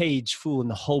 1 page full in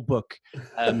the whole book.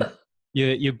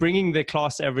 You're bringing the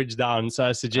class average down, so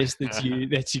I suggest that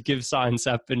you give science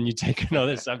up and you take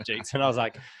another subject. And I was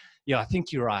like, yeah, I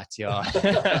think you're right. Yeah. So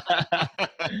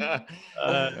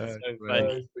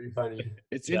funny. Pretty funny.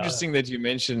 It's interesting that you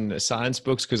mentioned science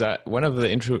books, because one of the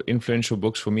influential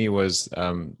books for me was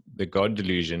The God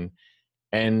Delusion.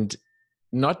 And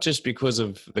not just because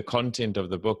of the content of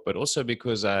the book, but also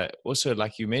because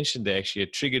like you mentioned there, actually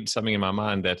it triggered something in my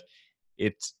mind that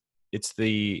it's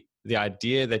the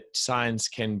idea that science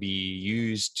can be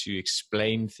used to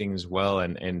explain things well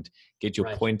and get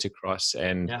your point across.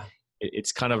 And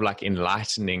it's kind of like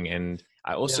enlightening. And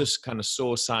I also kind of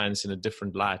saw science in a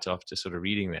different light after sort of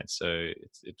reading that. So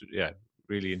it's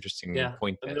really interesting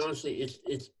point. I mean, honestly,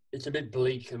 it's a bit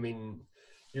bleak. I mean,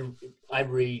 I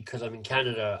read, because I'm in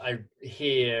Canada, I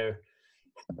hear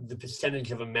the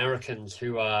percentage of Americans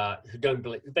who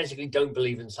basically don't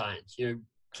believe in science.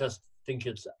 Just think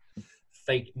it's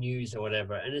fake news or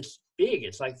whatever. And it's big.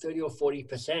 It's like 30 or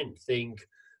 40% think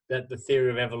that the theory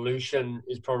of evolution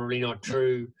is probably not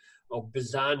true. Or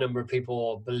bizarre number of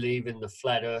people believe in the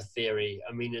flat earth theory.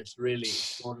 I mean, it's really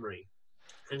extraordinary.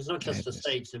 And it's not just the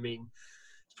States. I mean,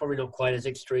 it's probably not quite as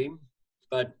extreme,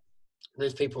 but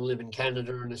those people live in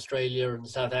Canada and Australia and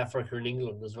South Africa and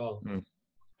England as well.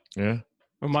 Yeah.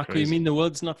 Well, Michael, you mean the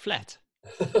world's not flat?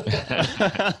 That's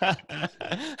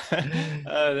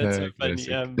so funny.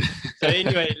 So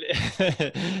anyway,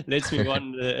 let's move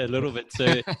on a little bit.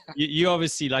 So you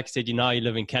obviously, like I said, you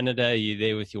live in Canada. You're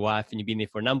there with your wife, and you've been there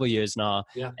for a number of years now.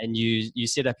 Yeah. And you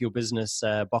set up your business,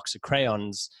 Box of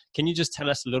Crayons. Can you just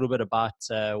tell us a little bit about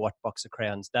what Box of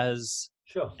Crayons does?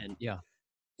 Sure. And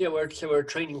we're a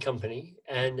training company,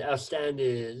 and our stand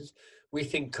is we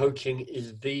think coaching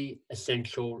is the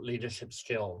essential leadership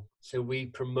skill. So we're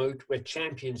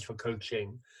champions for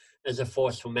coaching as a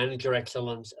force for manager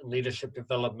excellence and leadership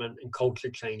development and culture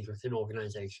change within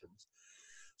organizations.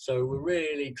 So we're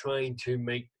really trying to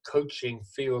make coaching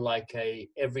feel like a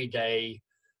everyday,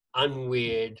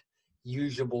 unweird,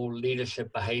 usable leadership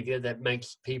behavior that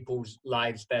makes people's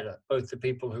lives better, both the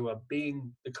people who are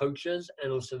being the coaches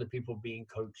and also the people being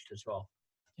coached as well.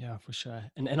 Yeah, for sure.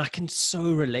 And I can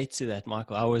so relate to that,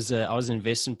 Michael. I was an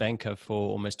investment banker for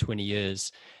almost 20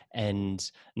 years.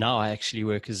 And now I actually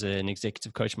work as an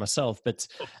executive coach myself. But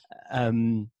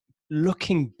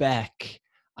looking back,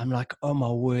 I'm like, oh my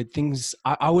word,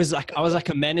 I was like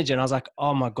a manager, and I was like,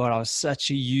 oh my God, I was such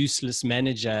a useless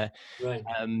manager. Right.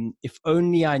 If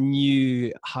only I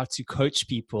knew how to coach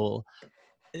people,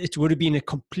 it would have been a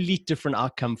complete different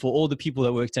outcome for all the people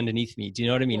that worked underneath me. Do you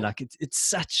know what I mean? Yeah. Like it's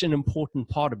such an important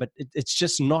part of it, but it's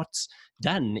just not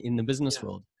done in the business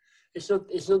world. It's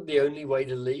not the only way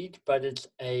to lead, but it's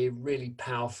a really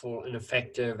powerful and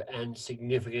effective and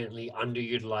significantly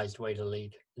underutilized way to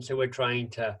lead. And so we're trying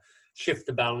to shift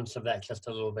the balance of that just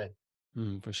a little bit.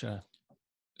 For sure.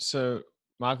 So,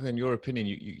 Michael, in your opinion,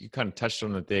 you kind of touched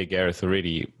on it there, Gareth,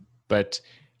 already, but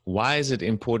why is it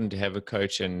important to have a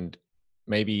coach, and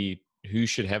maybe who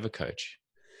should have a coach?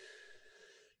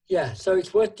 Yeah, so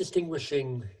it's worth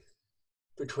distinguishing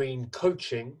between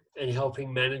coaching and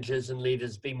helping managers and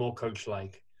leaders be more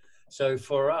coach-like. So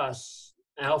for us,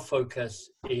 our focus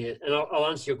is, and I'll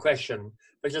answer your question,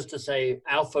 but just to say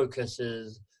our focus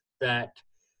is that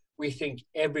we think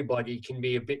everybody can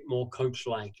be a bit more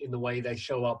coach-like in the way they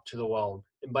show up to the world.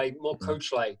 And by more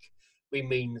coach-like, we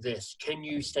mean this. Can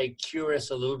you stay curious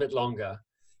a little bit longer?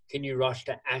 Can you rush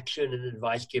to action and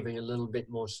advice giving a little bit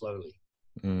more slowly?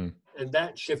 And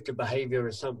that shift of behavior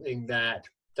is something that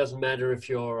doesn't matter if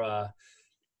you're a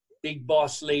big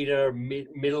boss leader,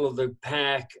 middle of the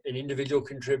pack, an individual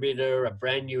contributor, a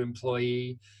brand new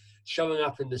employee. Showing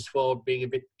up in this world, being a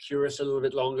bit curious a little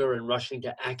bit longer and rushing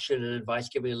to action and advice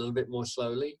giving a little bit more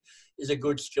slowly is a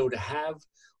good skill to have.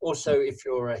 Also, if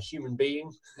you're a human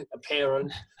being, a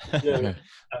parent, a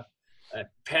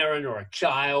parent or a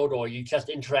child, or you just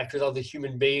interact with other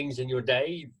human beings in your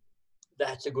day,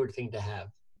 that's a good thing to have.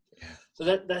 Yeah.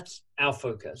 So that's our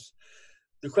focus.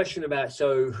 The question about,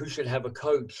 so who should have a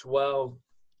coach? Well,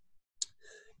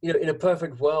 you know, in a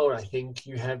perfect world, I think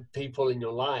you have people in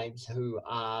your lives who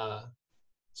are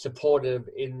supportive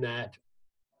in that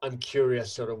I'm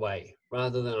curious sort of way,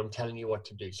 rather than I'm telling you what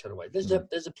to do sort of way. There's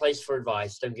a place for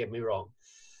advice, don't get me wrong,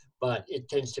 but it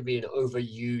tends to be an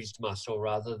overused muscle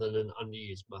rather than an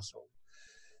underused muscle.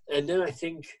 And then I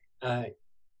think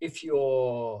if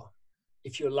you're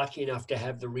lucky enough to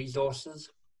have the resources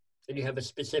and you have a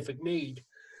specific need,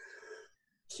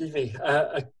 excuse me,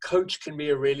 a coach can be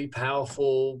a really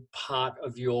powerful part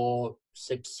of your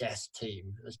success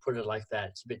team. Let's put it like that.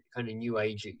 It's a bit kind of new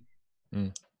agey.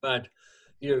 But,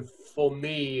 you know, for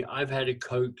me, I've had a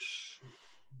coach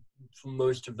for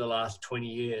most of the last 20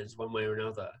 years, one way or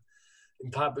another,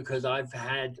 in part because I've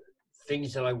had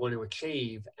things that I want to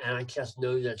achieve. And I just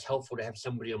know that it's helpful to have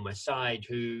somebody on my side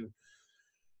who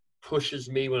pushes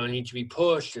me when I need to be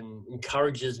pushed and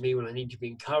encourages me when I need to be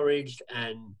encouraged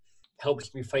and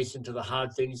helps me face into the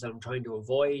hard things that I'm trying to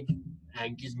avoid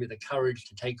and gives me the courage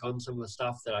to take on some of the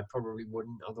stuff that I probably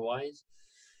wouldn't otherwise.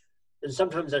 And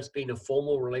sometimes that's been a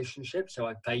formal relationship. So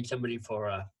I've paid somebody for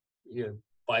a, you know,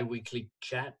 bi-weekly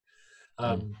chat,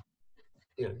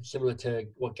 you know, similar to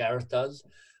what Gareth does.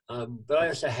 But I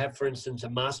also have, for instance, a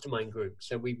mastermind group.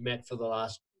 So we've met for the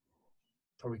last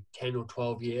probably 10 or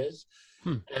 12 years.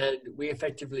 And we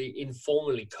effectively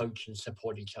informally coach and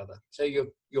support each other. So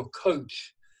your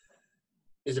coach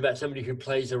is about somebody who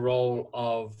plays a role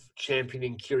of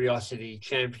championing curiosity,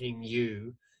 championing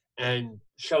you, and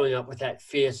showing up with that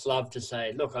fierce love to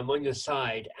say, look, I'm on your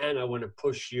side and I want to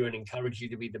push you and encourage you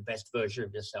to be the best version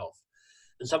of yourself.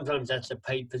 And sometimes that's a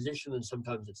paid position and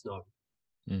sometimes it's not.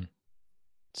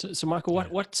 So Michael,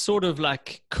 what sort of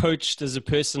like coach does a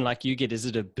person like you get? Is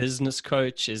it a business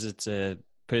coach? Is it a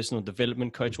personal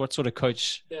development coach? What sort of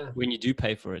coach when you do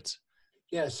pay for it?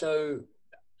 Yeah, so,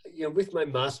 you know, with my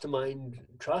mastermind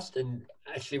trust, and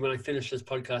actually when I finish this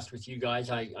podcast with you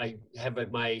guys, I have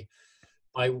my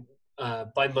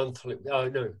bi-monthly,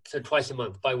 so twice a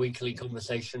month, bi-weekly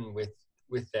conversation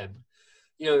with them.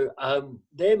 You know,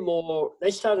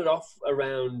 they started off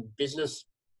around business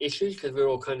issues because we were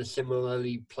all kind of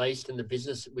similarly placed in the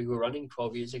business that we were running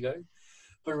 12 years ago.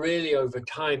 But really over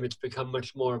time, it's become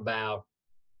much more about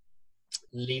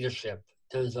leadership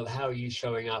in terms of how are you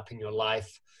showing up in your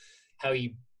life, how are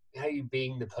you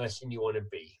being the person you want to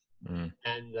be.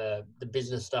 And the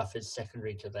business stuff is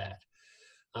secondary to that.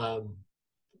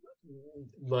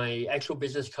 My actual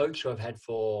business coach, who I've had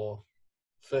for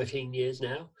 13 years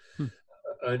now,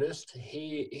 Ernest,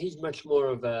 he's much more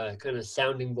of a kind of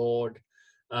sounding board,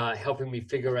 helping me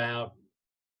figure out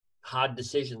hard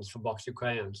decisions for Box of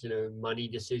Crayons, you know, money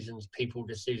decisions, people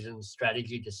decisions,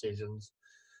 strategy decisions.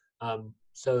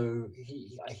 So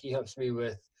he helps me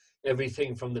with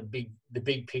everything from the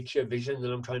big picture vision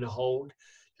that I'm trying to hold.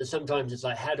 So sometimes it's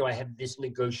like, how do I have this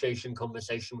negotiation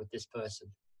conversation with this person?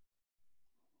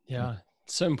 Yeah,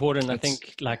 so important. I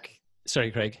think, like,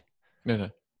 sorry, Craig. No,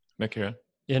 Kieran.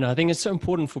 You know, I think it's so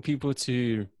important for people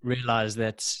to realize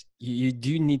that you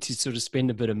do need to sort of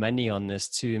spend a bit of money on this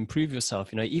to improve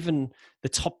yourself. You know, even the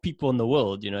top people in the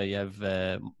world, you know, you have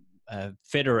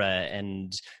Federer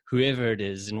and whoever it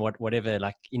is in whatever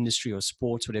like industry or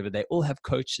sports, whatever, they all have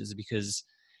coaches because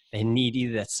they need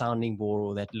either that sounding board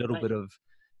or that little bit of,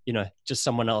 you know, just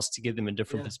someone else to give them a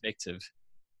different perspective.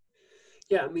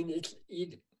 Yeah, I mean, it's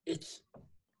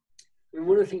I mean,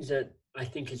 one of the things that I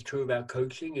think is true about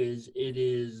coaching is it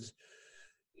is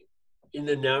in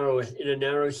a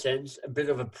narrow sense, a bit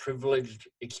of a privileged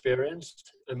experience.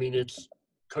 I mean,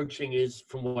 coaching is,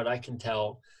 from what I can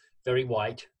tell, very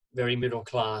white, very middle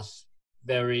class,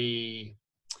 maybe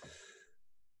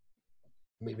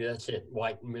that's it,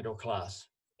 white and middle class.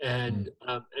 And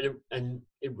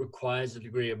it requires a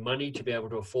degree of money to be able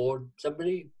to afford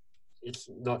somebody. It's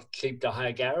not cheap to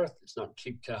hire Gareth. It's not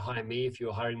cheap to hire me if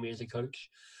you're hiring me as a coach.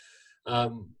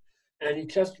 And it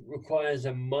just requires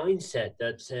a mindset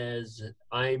that says,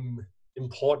 I'm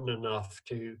important enough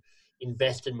to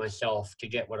invest in myself to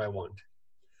get what I want.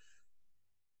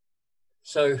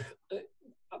 So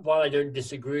while I don't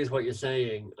disagree with what you're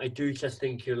saying, I do just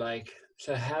think you're like,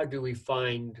 so how do we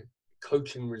find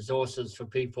coaching resources for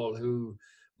people who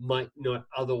might not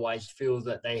otherwise feel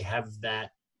that they have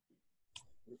that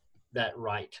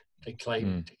right to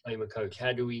claim a coach?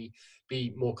 How do we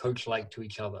be more coach-like to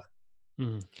each other?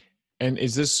 And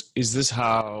is this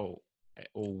how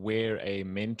or where a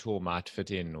mentor might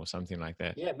fit in or something like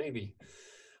that? Yeah, maybe.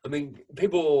 I mean,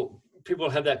 people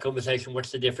have that conversation.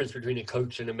 What's the difference between a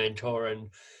coach and a mentor? And,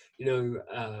 you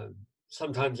know,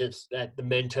 sometimes it's that the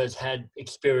mentor's had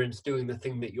experience doing the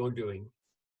thing that you're doing.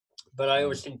 But I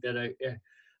always think that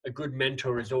a good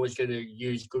mentor is always going to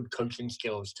use good coaching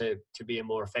skills to be a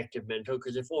more effective mentor.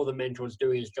 Because if all the mentor's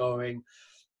doing is going,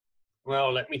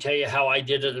 well, let me tell you how I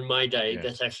did it in my day,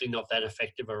 that's actually not that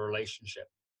effective a relationship.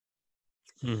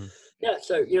 Yeah,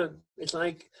 so, it's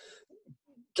like,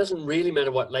 doesn't really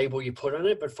matter what label you put on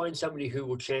it, but find somebody who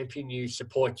will champion you,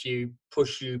 support you,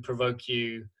 push you, provoke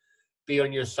you, be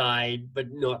on your side, but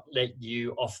not let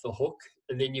you off the hook.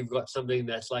 And then you've got something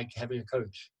that's like having a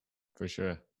coach. For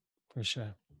sure.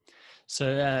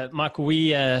 So, Michael,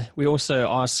 we also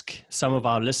ask some of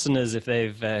our listeners if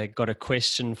they've got a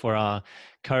question for our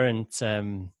current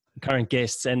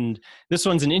guests. And this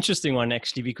one's an interesting one,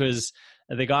 actually, because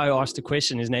the guy who asked the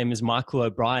question, his name is Michael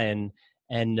O'Brien,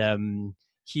 and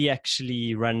he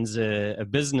actually runs a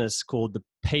business called the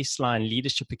Paceline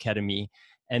Leadership Academy,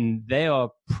 and they are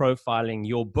profiling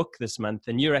your book this month,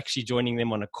 and you're actually joining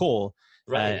them on a call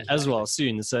as well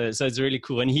soon. So it's really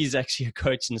cool. And he's actually a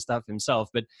coach and stuff himself.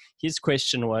 But his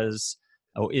question was,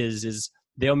 or is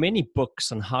there are many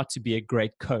books on how to be a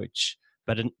great coach,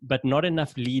 but not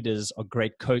enough leaders are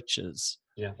great coaches.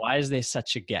 Yeah. Why is there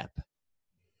such a gap?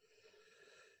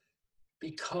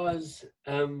 Because,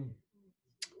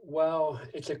 well,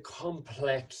 it's a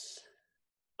complex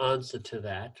answer to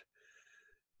that.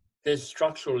 There's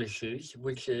structural issues,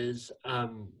 which is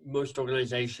most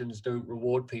organizations don't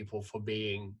reward people for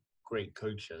being great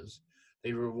coaches.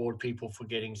 They reward people for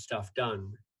getting stuff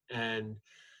done. And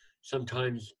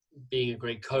sometimes being a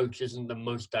great coach isn't the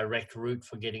most direct route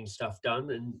for getting stuff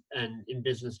done. And in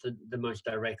business, the most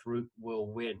direct route will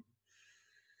win.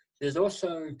 There's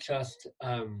also just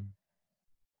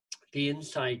the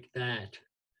insight that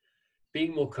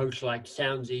being more coach-like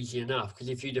sounds easy enough, because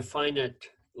if you define it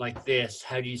like this,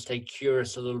 how do you stay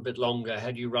curious a little bit longer?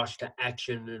 How do you rush to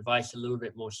action and advice a little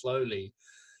bit more slowly?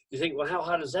 You think, well, how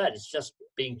hard is that? It's just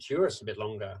being curious a bit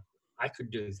longer. I could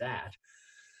do that.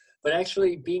 But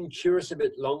actually being curious a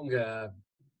bit longer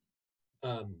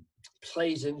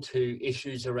plays into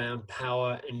issues around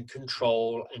power and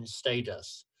control and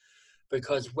status.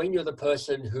 Because when you're the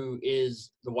person who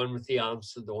is the one with the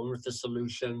answer, the one with the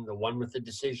solution, the one with the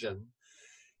decision,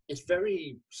 it's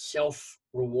very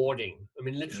self-rewarding. I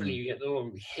mean, literally, you get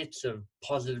little hits of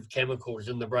positive chemicals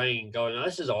in the brain going, oh,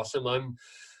 this is awesome. I'm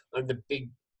the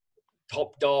big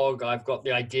top dog. I've got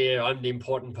the idea. I'm the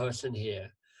important person here.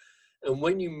 And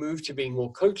when you move to being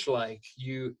more coach-like,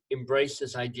 you embrace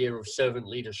this idea of servant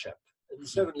leadership. And the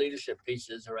servant leadership piece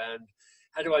is around,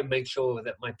 how do I make sure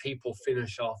that my people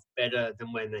finish off better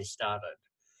than when they started?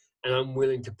 And I'm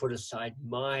willing to put aside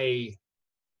my,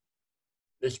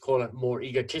 let's call it, more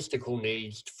egotistical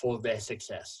needs for their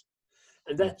success.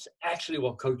 And that's actually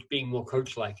what being more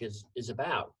coach-like is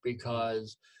about,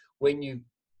 because when you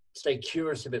stay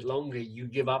curious a bit longer, you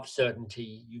give up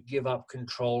certainty, you give up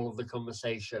control of the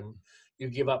conversation, you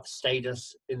give up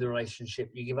status in the relationship,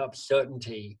 you give up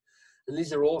certainty. And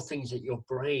these are all things that your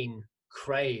brain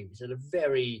craves at a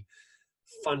very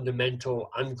fundamental,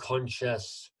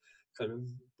 unconscious, kind of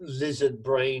lizard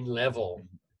brain level.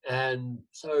 And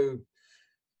so,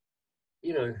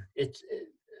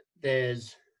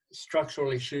 there's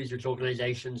structural issues which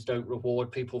organizations don't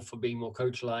reward people for being more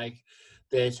coach-like.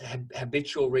 There's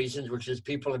habitual reasons, which is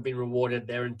people have been rewarded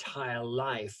their entire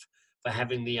life for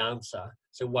having the answer.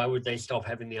 So why would they stop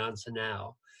having the answer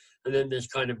now? And then there's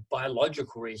kind of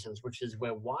biological reasons, which is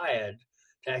we're wired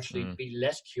to actually be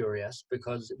less curious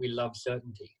because we love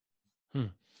certainty.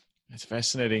 It's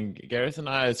fascinating. Gareth and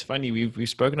I, it's funny, we've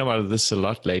spoken about this a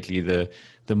lot lately.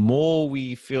 The more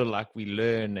we feel like we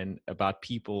learn about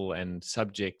people and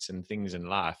subjects and things in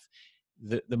life,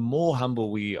 the more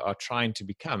humble we are trying to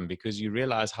become, because you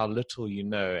realize how little you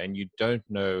know, and you don't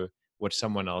know what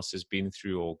someone else has been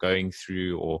through or going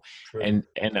through, and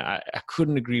I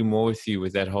couldn't agree more with you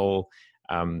with that whole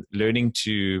learning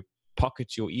to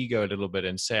pocket your ego a little bit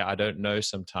and say, I don't know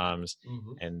sometimes.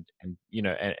 And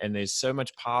there's so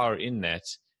much power in that,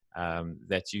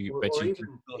 that you can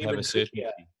still have a certainty.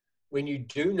 When you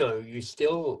do know, you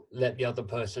still let the other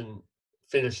person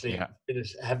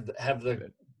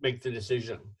make the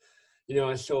decision.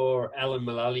 I saw Alan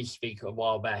Mullally speak a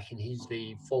while back, and he's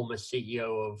the former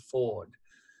CEO of Ford.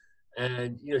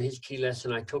 And, his key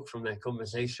lesson I took from that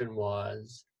conversation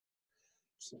was,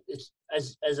 it's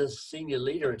as a senior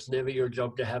leader, it's never your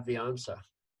job to have the answer.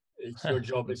 It's your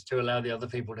job is to allow the other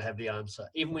people to have the answer.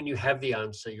 Even when you have the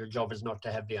answer, your job is not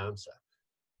to have the answer.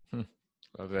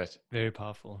 Love that. Very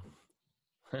powerful.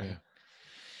 Yeah.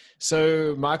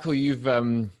 So, Michael, you've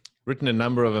written a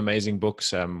number of amazing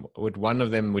books. With one of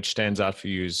them, which stands out for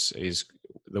you, is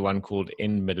the one called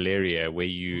End Malaria, where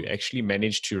you actually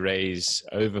managed to raise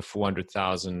over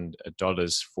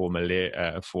 $400,000 for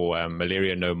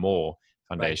Malaria No More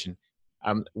Foundation.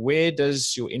 Right. Where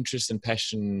does your interest and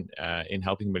passion in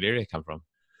helping malaria come from?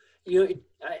 You know,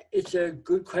 it's a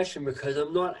good question, because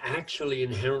I'm not actually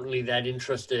inherently that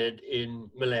interested in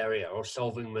malaria or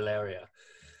solving malaria.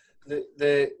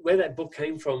 Where that book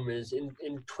came from is in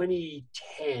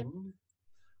 2010,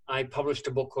 I published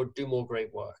a book called Do More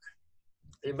Great Work.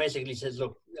 And it basically says,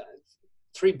 look,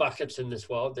 3 buckets in this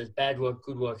world. There's bad work,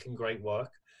 good work, and great work.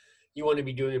 You want to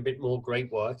be doing a bit more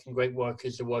great work, and great work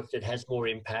is the work that has more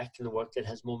impact and the work that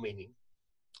has more meaning.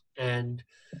 And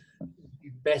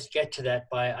you best get to that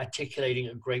by articulating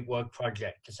a great work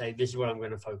project to say, this is what I'm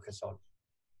going to focus on.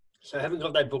 So I haven't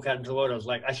got that book out into the world. I was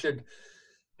like, I should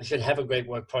have a great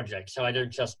work project. So I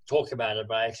don't just talk about it,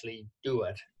 but I actually do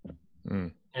it.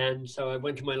 Mm. And so I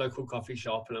went to my local coffee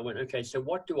shop and I went, okay, so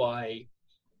what can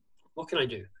I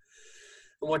do?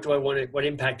 And what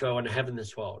impact do I want to have in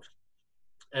this world?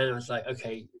 And I was like,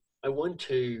 okay, I want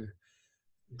to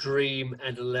dream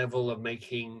at a level of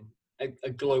making a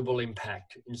global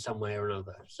impact in some way or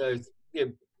another. So, you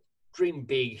know, dream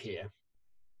big here.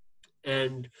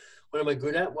 And what am I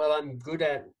good at? Well, I'm good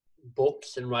at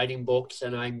books and writing books,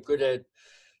 and I'm good at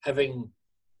having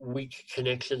weak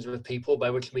connections with people,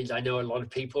 by which means I know a lot of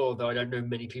people, although I don't know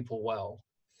many people well.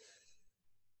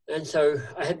 And so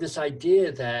I had this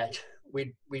idea that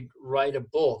we'd write a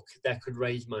book that could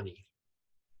raise money.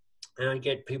 And I'd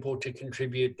get people to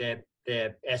contribute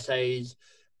their essays,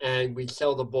 and we'd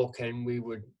sell the book, and we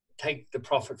would take the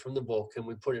profit from the book and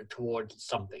we put it towards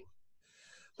something.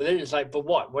 But then it's like, but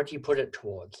what? What do you put it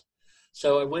towards?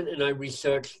 So I went and I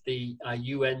researched the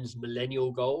UN's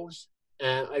millennial goals.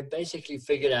 And I basically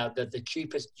figured out that the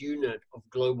cheapest unit of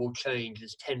global change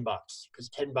is $10, because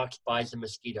 $10 buys a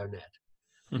mosquito net.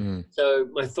 Mm-hmm. So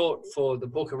my thought for the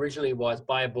book originally was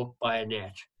buy a book, buy a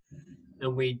net.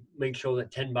 And we make sure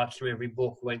that $10 from every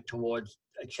book went towards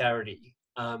a charity.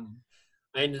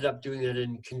 I ended up doing it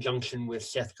in conjunction with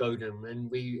Seth Godin, and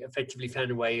we effectively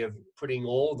found a way of putting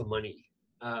all the money,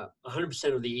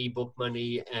 100% of the ebook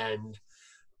money and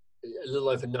a little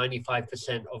over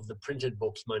 95% of the printed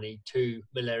books money to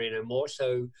Malaria No More.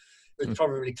 So it was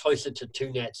probably closer to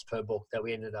 2 nets per book that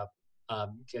we ended up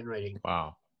generating.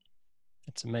 Wow.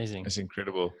 That's amazing. That's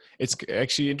incredible. It's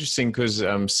actually interesting because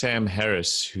Sam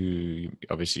Harris, who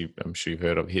obviously I'm sure you've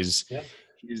heard of, his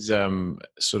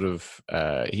sort of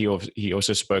he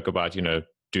also spoke about, you know,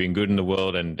 doing good in the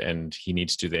world, and he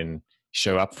needs to then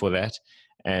show up for that.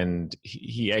 And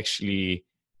he actually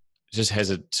just has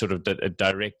a sort of a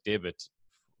direct debit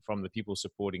from the people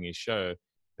supporting his show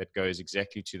that goes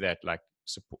exactly to that. Like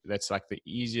support, that's like the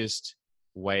easiest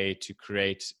way to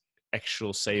create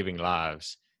actual saving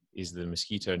lives is the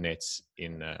mosquito nets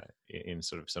in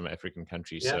sort of some African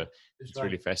countries. Yeah, so it's right.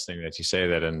 Really fascinating that you say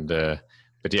that. And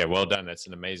but yeah, well done. That's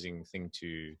an amazing thing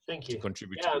to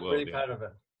contribute to the world. I'm really proud of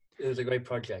it. It was a great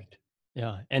project.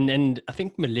 Yeah, and I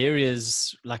think malaria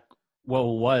is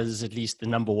was at least the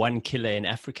 #1 killer in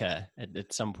Africa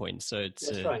at some point. So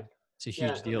it's right. It's a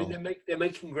huge deal. I mean, they're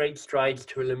making great strides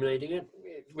to eliminating it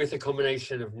with a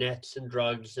combination of nets and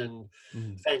drugs and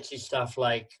fancy stuff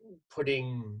like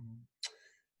putting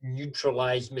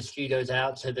neutralized mosquitoes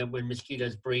out so that when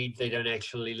mosquitoes breed, they don't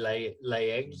actually lay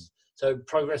eggs. So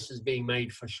progress is being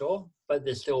made for sure, but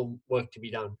there's still work to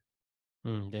be done.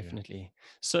 Definitely.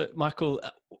 So, Michael,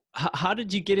 how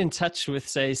did you get in touch with,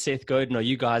 say, Seth Godin? Are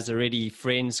you guys already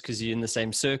friends because you're in the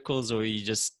same circles, or you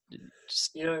just...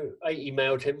 You know, I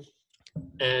emailed him,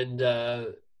 and I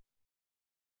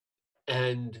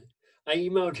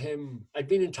emailed him. I'd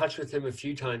been in touch with him a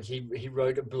few times. He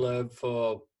wrote a blurb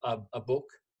for a book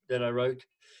that I wrote,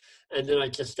 and then I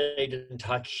just stayed in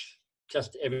touch.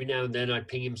 Just every now and then I'd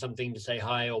ping him something to say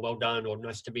hi or well done or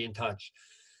nice to be in touch.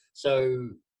 So,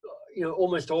 you know,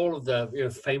 almost all of the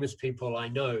famous people I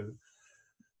know,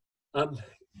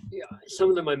 some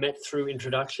of them I met through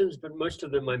introductions, but most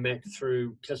of them I met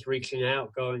through just reaching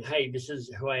out, going, hey, this is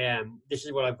who I am. This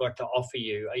is what I've got to offer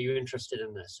you. Are you interested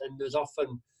in this? And there's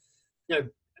often,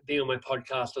 being on my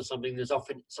podcast or something, there's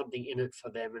often something in it for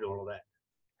them and all of that.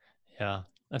 Yeah.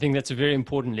 I think that's a very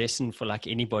important lesson for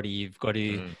anybody. You've got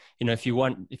to, if you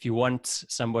want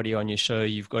somebody on your show,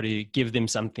 you've got to give them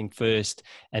something first.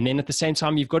 And then at the same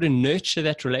time, you've got to nurture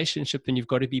that relationship, and you've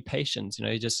got to be patient.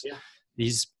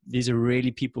 These are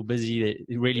really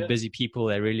busy people.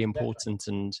 They're really important.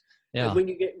 And and when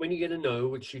you get a no,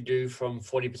 which you do from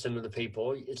 40% of the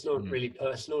people, it's not really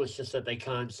personal. It's just that they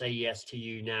can't say yes to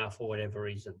you now for whatever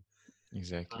reason.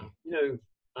 Exactly.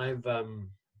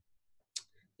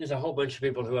 there's a whole bunch of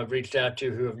people who I've reached out to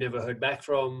who have never heard back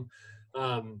from.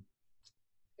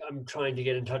 I'm trying to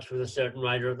get in touch with a certain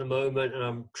writer at the moment, and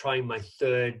I'm trying my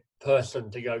third person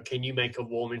to go, can you make a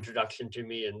warm introduction to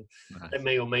me? And that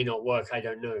may or may not work. I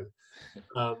don't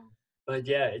know. But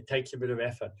yeah, it takes a bit of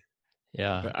effort.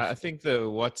 Yeah. But I think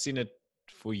what's in it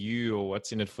for you, or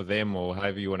what's in it for them, or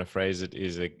however you want to phrase it,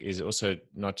 is also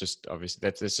not just, obviously,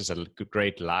 that's just a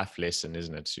great life lesson,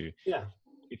 isn't it? So yeah.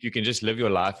 If you can just live your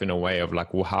life in a way of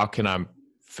like, well, how can I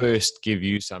first give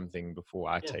you something before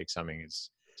I take something? It's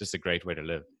just a great way to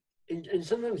live. And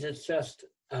sometimes it's just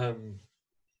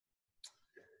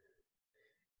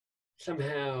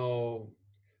somehow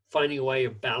finding a way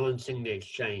of balancing the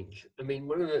exchange. I mean,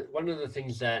 one of the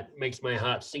things that makes my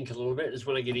heart sink a little bit is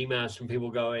when I get emails from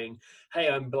people going, hey,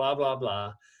 I'm blah, blah,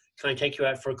 blah. Can I take you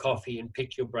out for a coffee and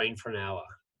pick your brain for an hour?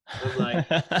 I'm like,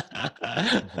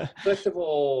 first of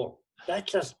all, that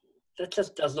just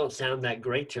does not sound that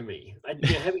great to me.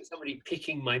 Having somebody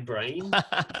picking my brain,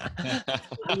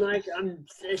 I'm like,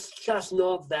 it's just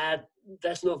not that.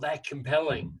 That's not that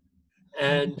compelling.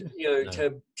 And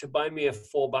to buy me a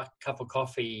 $4 cup of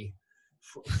coffee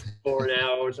for an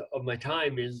hour of my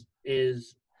time is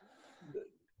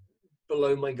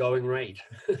below my going rate.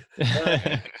 To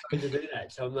do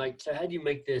that, so I'm like, so how do you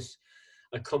make this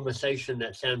a conversation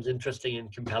that sounds interesting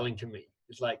and compelling to me?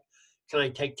 It's like, can I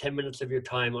take 10 minutes of your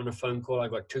time on a phone call?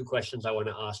 I've got 2 questions I want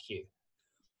to ask you.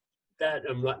 That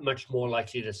I'm much more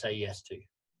likely to say yes to.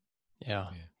 Yeah,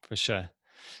 for sure.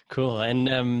 Cool.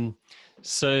 And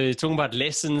so talking about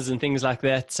lessons and things like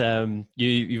that,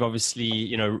 you've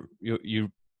obviously,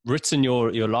 you've written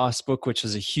your last book, which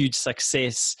was a huge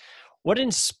success. What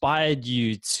inspired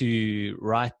you to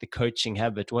write The Coaching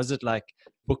Habit? Was it like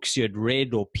books you had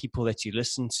read or people that you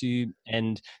listened to?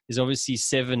 And there's obviously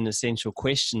 7 essential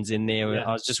questions in there. Yeah.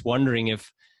 I was just wondering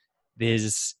if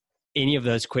there's any of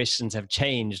those questions have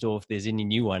changed, or if there's any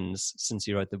new ones since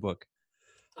you wrote the book.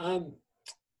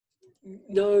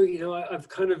 No, I've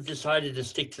kind of decided to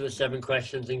stick to the 7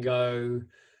 questions and go,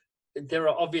 there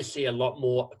are obviously a lot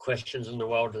more questions in the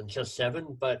world than just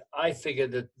 7, but I figure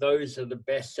that those are the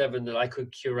best 7 that I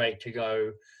could curate to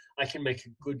go, I can make a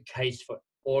good case for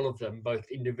all of them, both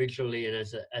individually and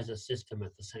as a system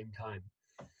at the same time.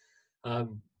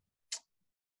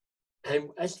 And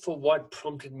as for what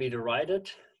prompted me to write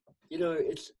it,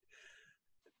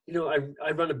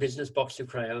 I run a business box of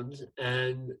crayons,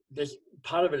 and there's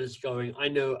part of it is going, I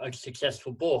know a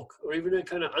successful book or even a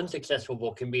kind of unsuccessful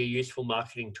book can be a useful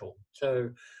marketing tool. So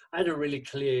I had a really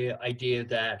clear idea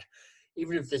that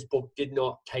even if this book did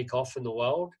not take off in the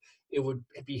world, it would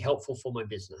be helpful for my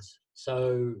business.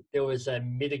 So there was a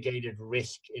mitigated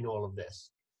risk in all of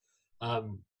this.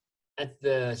 At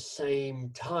the same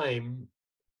time,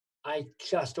 I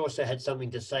just also had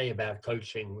something to say about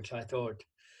coaching, which I thought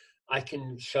I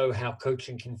can show how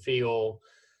coaching can feel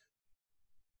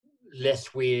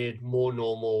less weird, more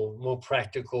normal, more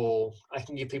practical. I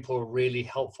can give people really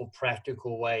helpful,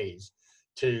 practical ways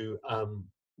to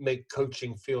make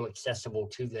coaching feel accessible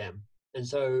to them. And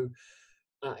so,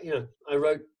 I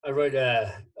wrote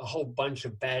a whole bunch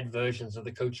of bad versions of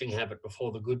The Coaching Habit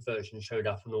before the good version showed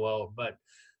up in the world. But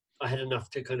I had enough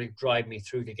to kind of drive me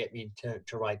through to get me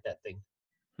to write that thing.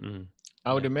 Mm.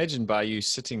 I would imagine by you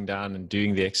sitting down and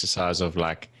doing the exercise of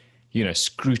like,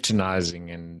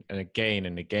 scrutinizing and again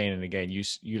and again and again,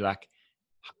 you like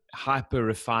hyper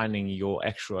refining your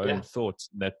actual own thoughts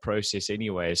in that process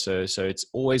anyway. So it's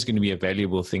always going to be a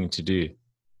valuable thing to do.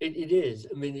 It is.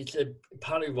 I mean, it's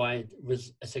partly why it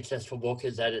was a successful book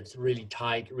is that it's really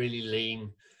tight, really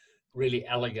lean, really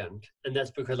elegant. And that's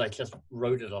because I just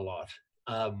wrote it a lot.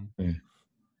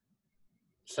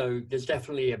 So there's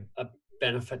definitely a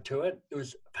benefit to it. It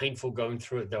was painful going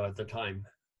through it though at the time.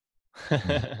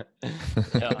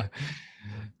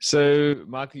 So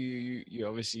Mark, you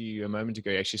obviously a moment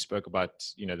ago actually spoke about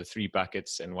the 3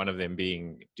 buckets, and one of them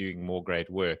being doing more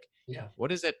great work. Yeah. What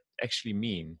does that actually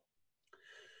mean?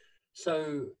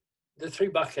 So the 3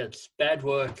 buckets: bad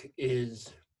work is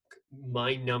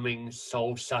mind-numbing,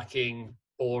 soul-sucking,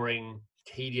 boring,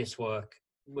 tedious work.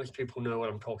 Most people know what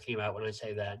I'm talking about when I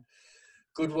say that.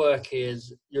 Good work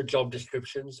is your job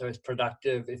description, so it's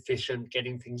productive, efficient,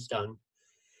 getting things done.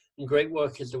 And great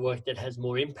work is the work that has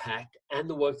more impact and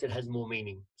the work that has more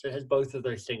meaning. So it has both of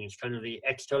those things, kind of the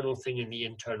external thing and the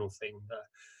internal thing, the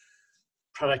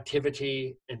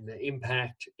productivity and the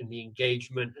impact and the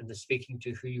engagement and the speaking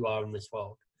to who you are in this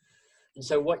world. And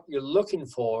so what you're looking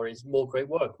for is more great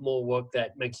work, more work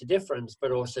that makes a difference,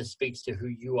 but also speaks to who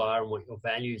you are and what your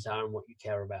values are and what you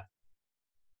care about.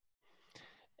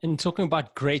 And talking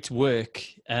about great work,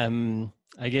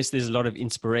 I guess there's a lot of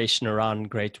inspiration around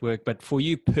great work, but for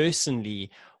you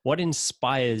personally, what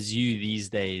inspires you these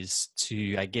days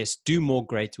to, I guess, do more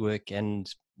great work and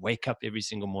wake up every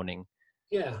single morning?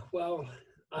 Yeah, well,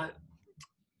 I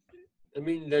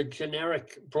mean, the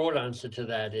generic broad answer to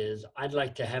that is I'd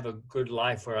like to have a good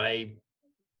life where I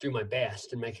do my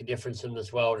best and make a difference in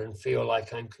this world and feel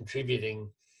like I'm contributing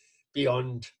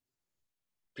beyond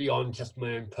just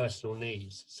my own personal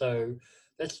needs. So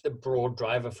that's the broad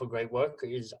driver for great work,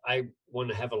 is I want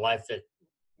to have a life that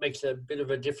makes a bit of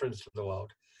a difference for the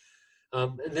world.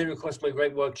 And then, of course, my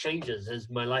great work changes as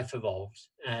my life evolves.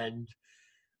 And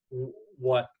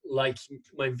what lights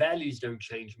my values don't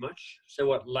change much. So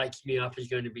what lights me up is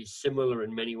going to be similar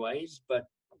in many ways, but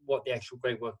what the actual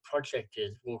great work project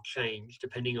is will change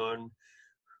depending on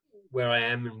where I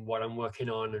am and what I'm working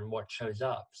on and what shows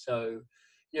up. So,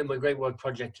 my great work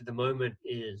project at the moment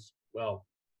is, well,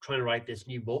 trying to write this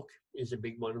new book is a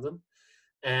big one of them.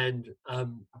 And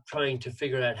trying to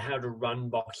figure out how to run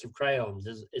Box of Crayons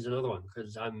is another one,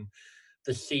 because I'm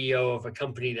the CEO of a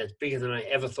company that's bigger than I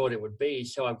ever thought it would be.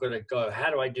 So I've got to go, how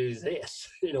do I do this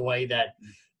in a way that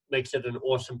makes it an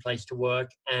awesome place to work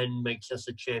and makes us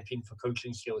a champion for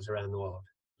coaching skills around the world?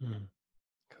 Mm.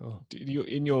 Cool.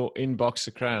 In Box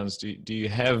of Crayons, do you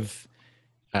have,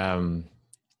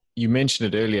 you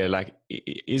mentioned it earlier, like,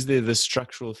 is there the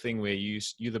structural thing where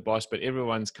you're the boss, but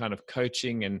everyone's kind of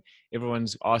coaching and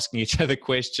everyone's asking each other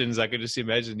questions? I could just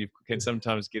imagine you can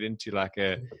sometimes get into like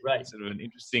a sort of an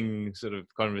interesting sort of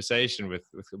conversation with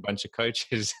a bunch of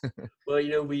coaches.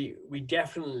 Well, we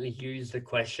definitely use the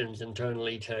questions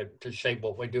internally to shape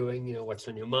what we're doing. What's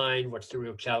on your mind? What's the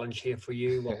real challenge here for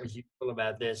you? What was useful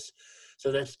about this?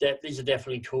 So these are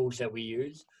definitely tools that we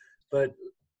use. But,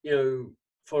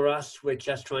 for us, we're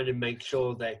just trying to make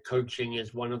sure that coaching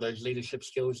is one of those leadership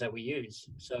skills that we use.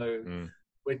 So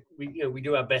we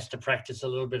do our best to practice a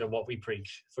little bit of what we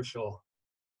preach, for sure.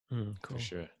 Cool. For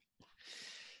sure.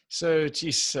 So,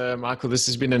 geez, Michael, this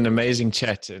has been an amazing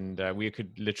chat, and we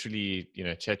could literally,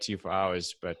 chat to you for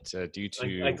hours, but due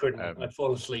to I couldn't. I'd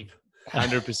fall asleep.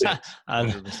 100%.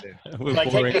 100%. We're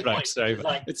boring folks.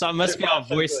 It must be our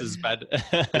voices, but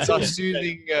it's our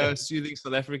soothing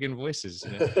South African voices.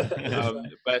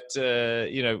 But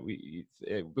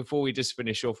before we just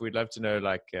finish off, we'd love to know,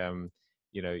 like,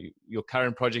 your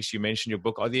current projects. You mentioned your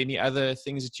book. Are there any other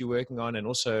things that you're working on, and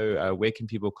also where can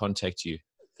people contact you?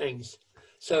 Thanks.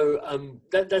 So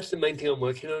that's the main thing I'm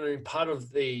working on, and part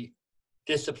of the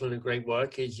discipline of great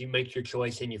work is you make your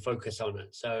choice and you focus on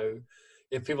it. So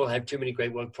if people have too many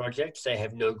great work projects, they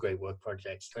have no great work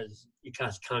projects, because you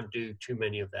can't do too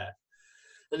many of that.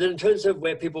 And then in terms of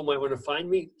where people might want to find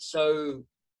me, so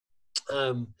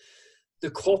the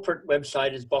corporate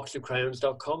website is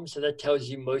boxofcrayons.com. So that tells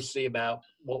you mostly about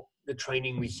what the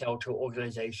training we sell to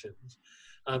organizations.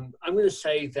 I'm going to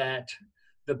say that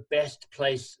the best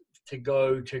place to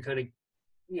go to kind of,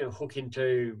 hook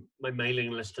into my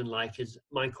mailing list and like is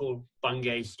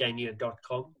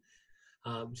michaelbungaystanier.com.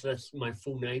 So that's my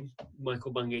full name,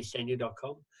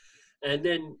 michaelbungaystanier.com. And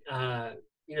then,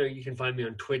 you can find me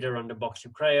on Twitter under Box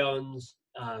of Crayons.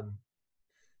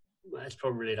 That's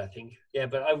probably it, I think. Yeah,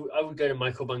 but I would go to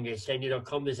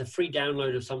michaelbungaystanier.com. There's a free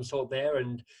download of some sort there,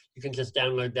 and you can just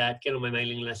download that, get on my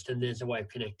mailing list, and there's a way of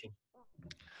connecting.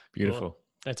 Beautiful. Cool.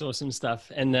 That's awesome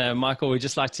stuff. And Michael, we'd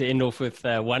just like to end off with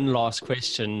one last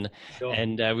question. Sure.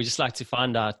 And we'd just like to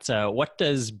find out, what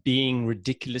does being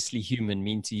ridiculously human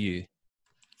mean to you?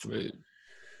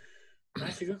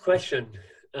 That's a good question.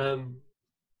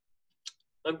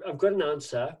 I've got an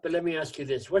answer, but let me ask you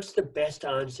this. What's the best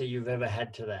answer you've ever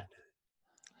had to that?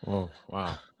 Oh,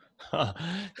 wow. I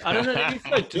don't know. That'd be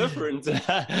so different.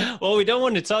 Well, we don't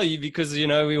want to tell you because,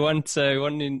 we want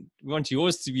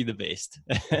yours to be the best.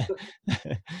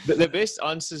 The best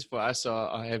answers for us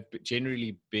have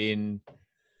generally been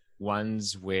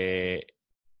ones where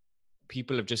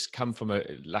people have just come from a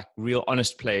real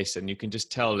honest place, and you can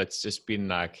just tell it's just been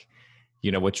like,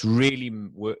 what's really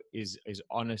is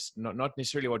honest, not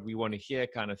necessarily what we want to hear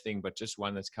kind of thing, but just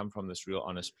one that's come from this real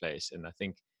honest place. And I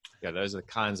think, those are the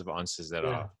kinds of answers that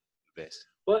are the best.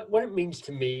 What it means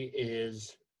to me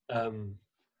is,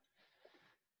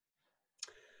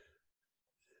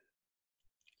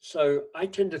 so I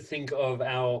tend to think of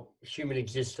our human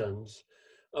existence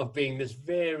of being this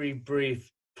very brief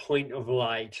point of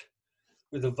light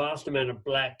with a vast amount of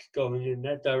black going in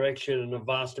that direction and a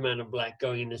vast amount of black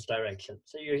going in this direction.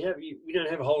 So we don't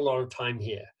have a whole lot of time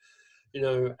here.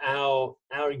 Our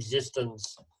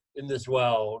existence in this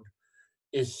world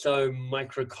is so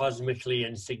microcosmically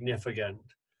insignificant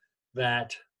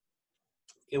that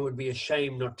it would be a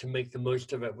shame not to make the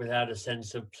most of it without a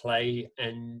sense of play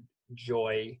and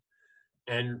joy,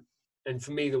 and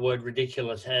for me the word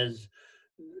ridiculous has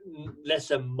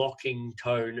less a mocking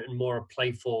tone and more a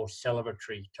playful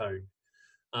celebratory tone.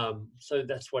 So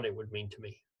that's what it would mean to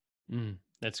me.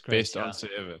 That's great. Best answer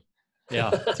ever. Yeah,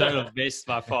 total best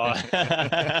by far.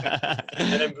 I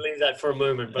don't believe that for a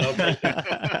moment, but I'll take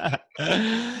it.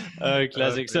 Oh,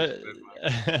 classic. So,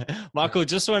 Michael,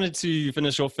 just wanted to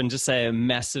finish off and just say a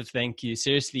massive thank you.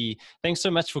 Seriously, thanks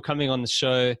so much for coming on the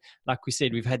show. Like we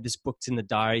said, we've had this booked in the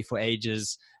diary for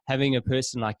ages. Having a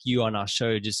person like you on our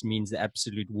show just means the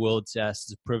absolute world to us.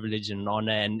 It's a privilege and an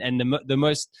honor. And the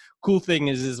most cool thing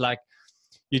is like,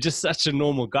 you're just such a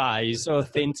normal guy. You're so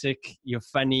authentic. You're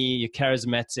funny. You're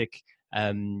charismatic.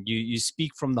 You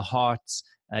speak from the heart.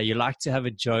 You like to have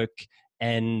a joke.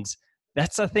 And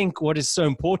that's, I think, what is so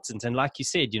important. And like you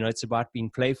said, you know, it's about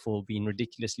being playful, being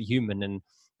ridiculously human. And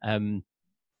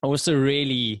I also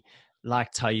really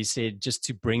liked how you said just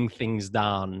to bring things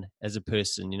down as a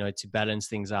person, you know, to balance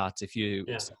things out. If you're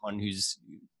someone who's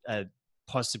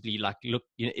possibly like,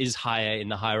 is higher in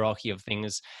the hierarchy of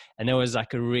things. And there was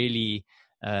like a really,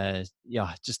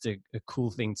 just a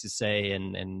cool thing to say.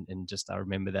 And just, I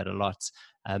remember that a lot.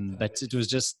 But it was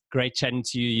just great chatting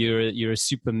to you. You're a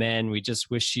superman. We just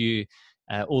wish you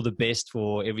all the best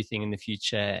for everything in the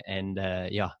future. And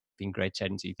been great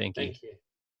chatting to you. Thank you. Thank you.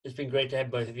 It's been great to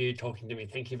have both of you talking to me.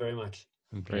 Thank you very much.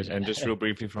 Great. And just real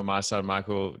briefly from my side,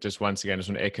 Michael, just once again, I just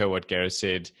want to echo what Gareth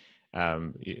said.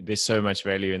 There's so much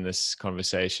value in this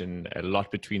conversation, a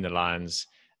lot between the lines,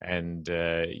 and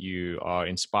you are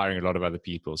inspiring a lot of other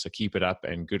people. So keep it up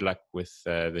and good luck with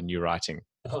the new writing.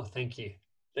 Oh, thank you.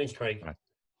 Thanks, Craig.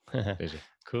 Right. Pleasure.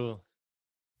 Cool.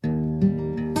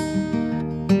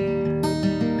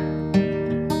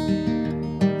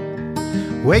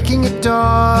 Waking at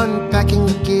dawn, packing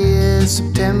the gear,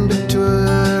 September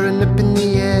tour and up in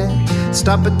the air.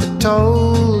 Stop at the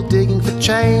toll, digging for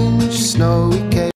change, snow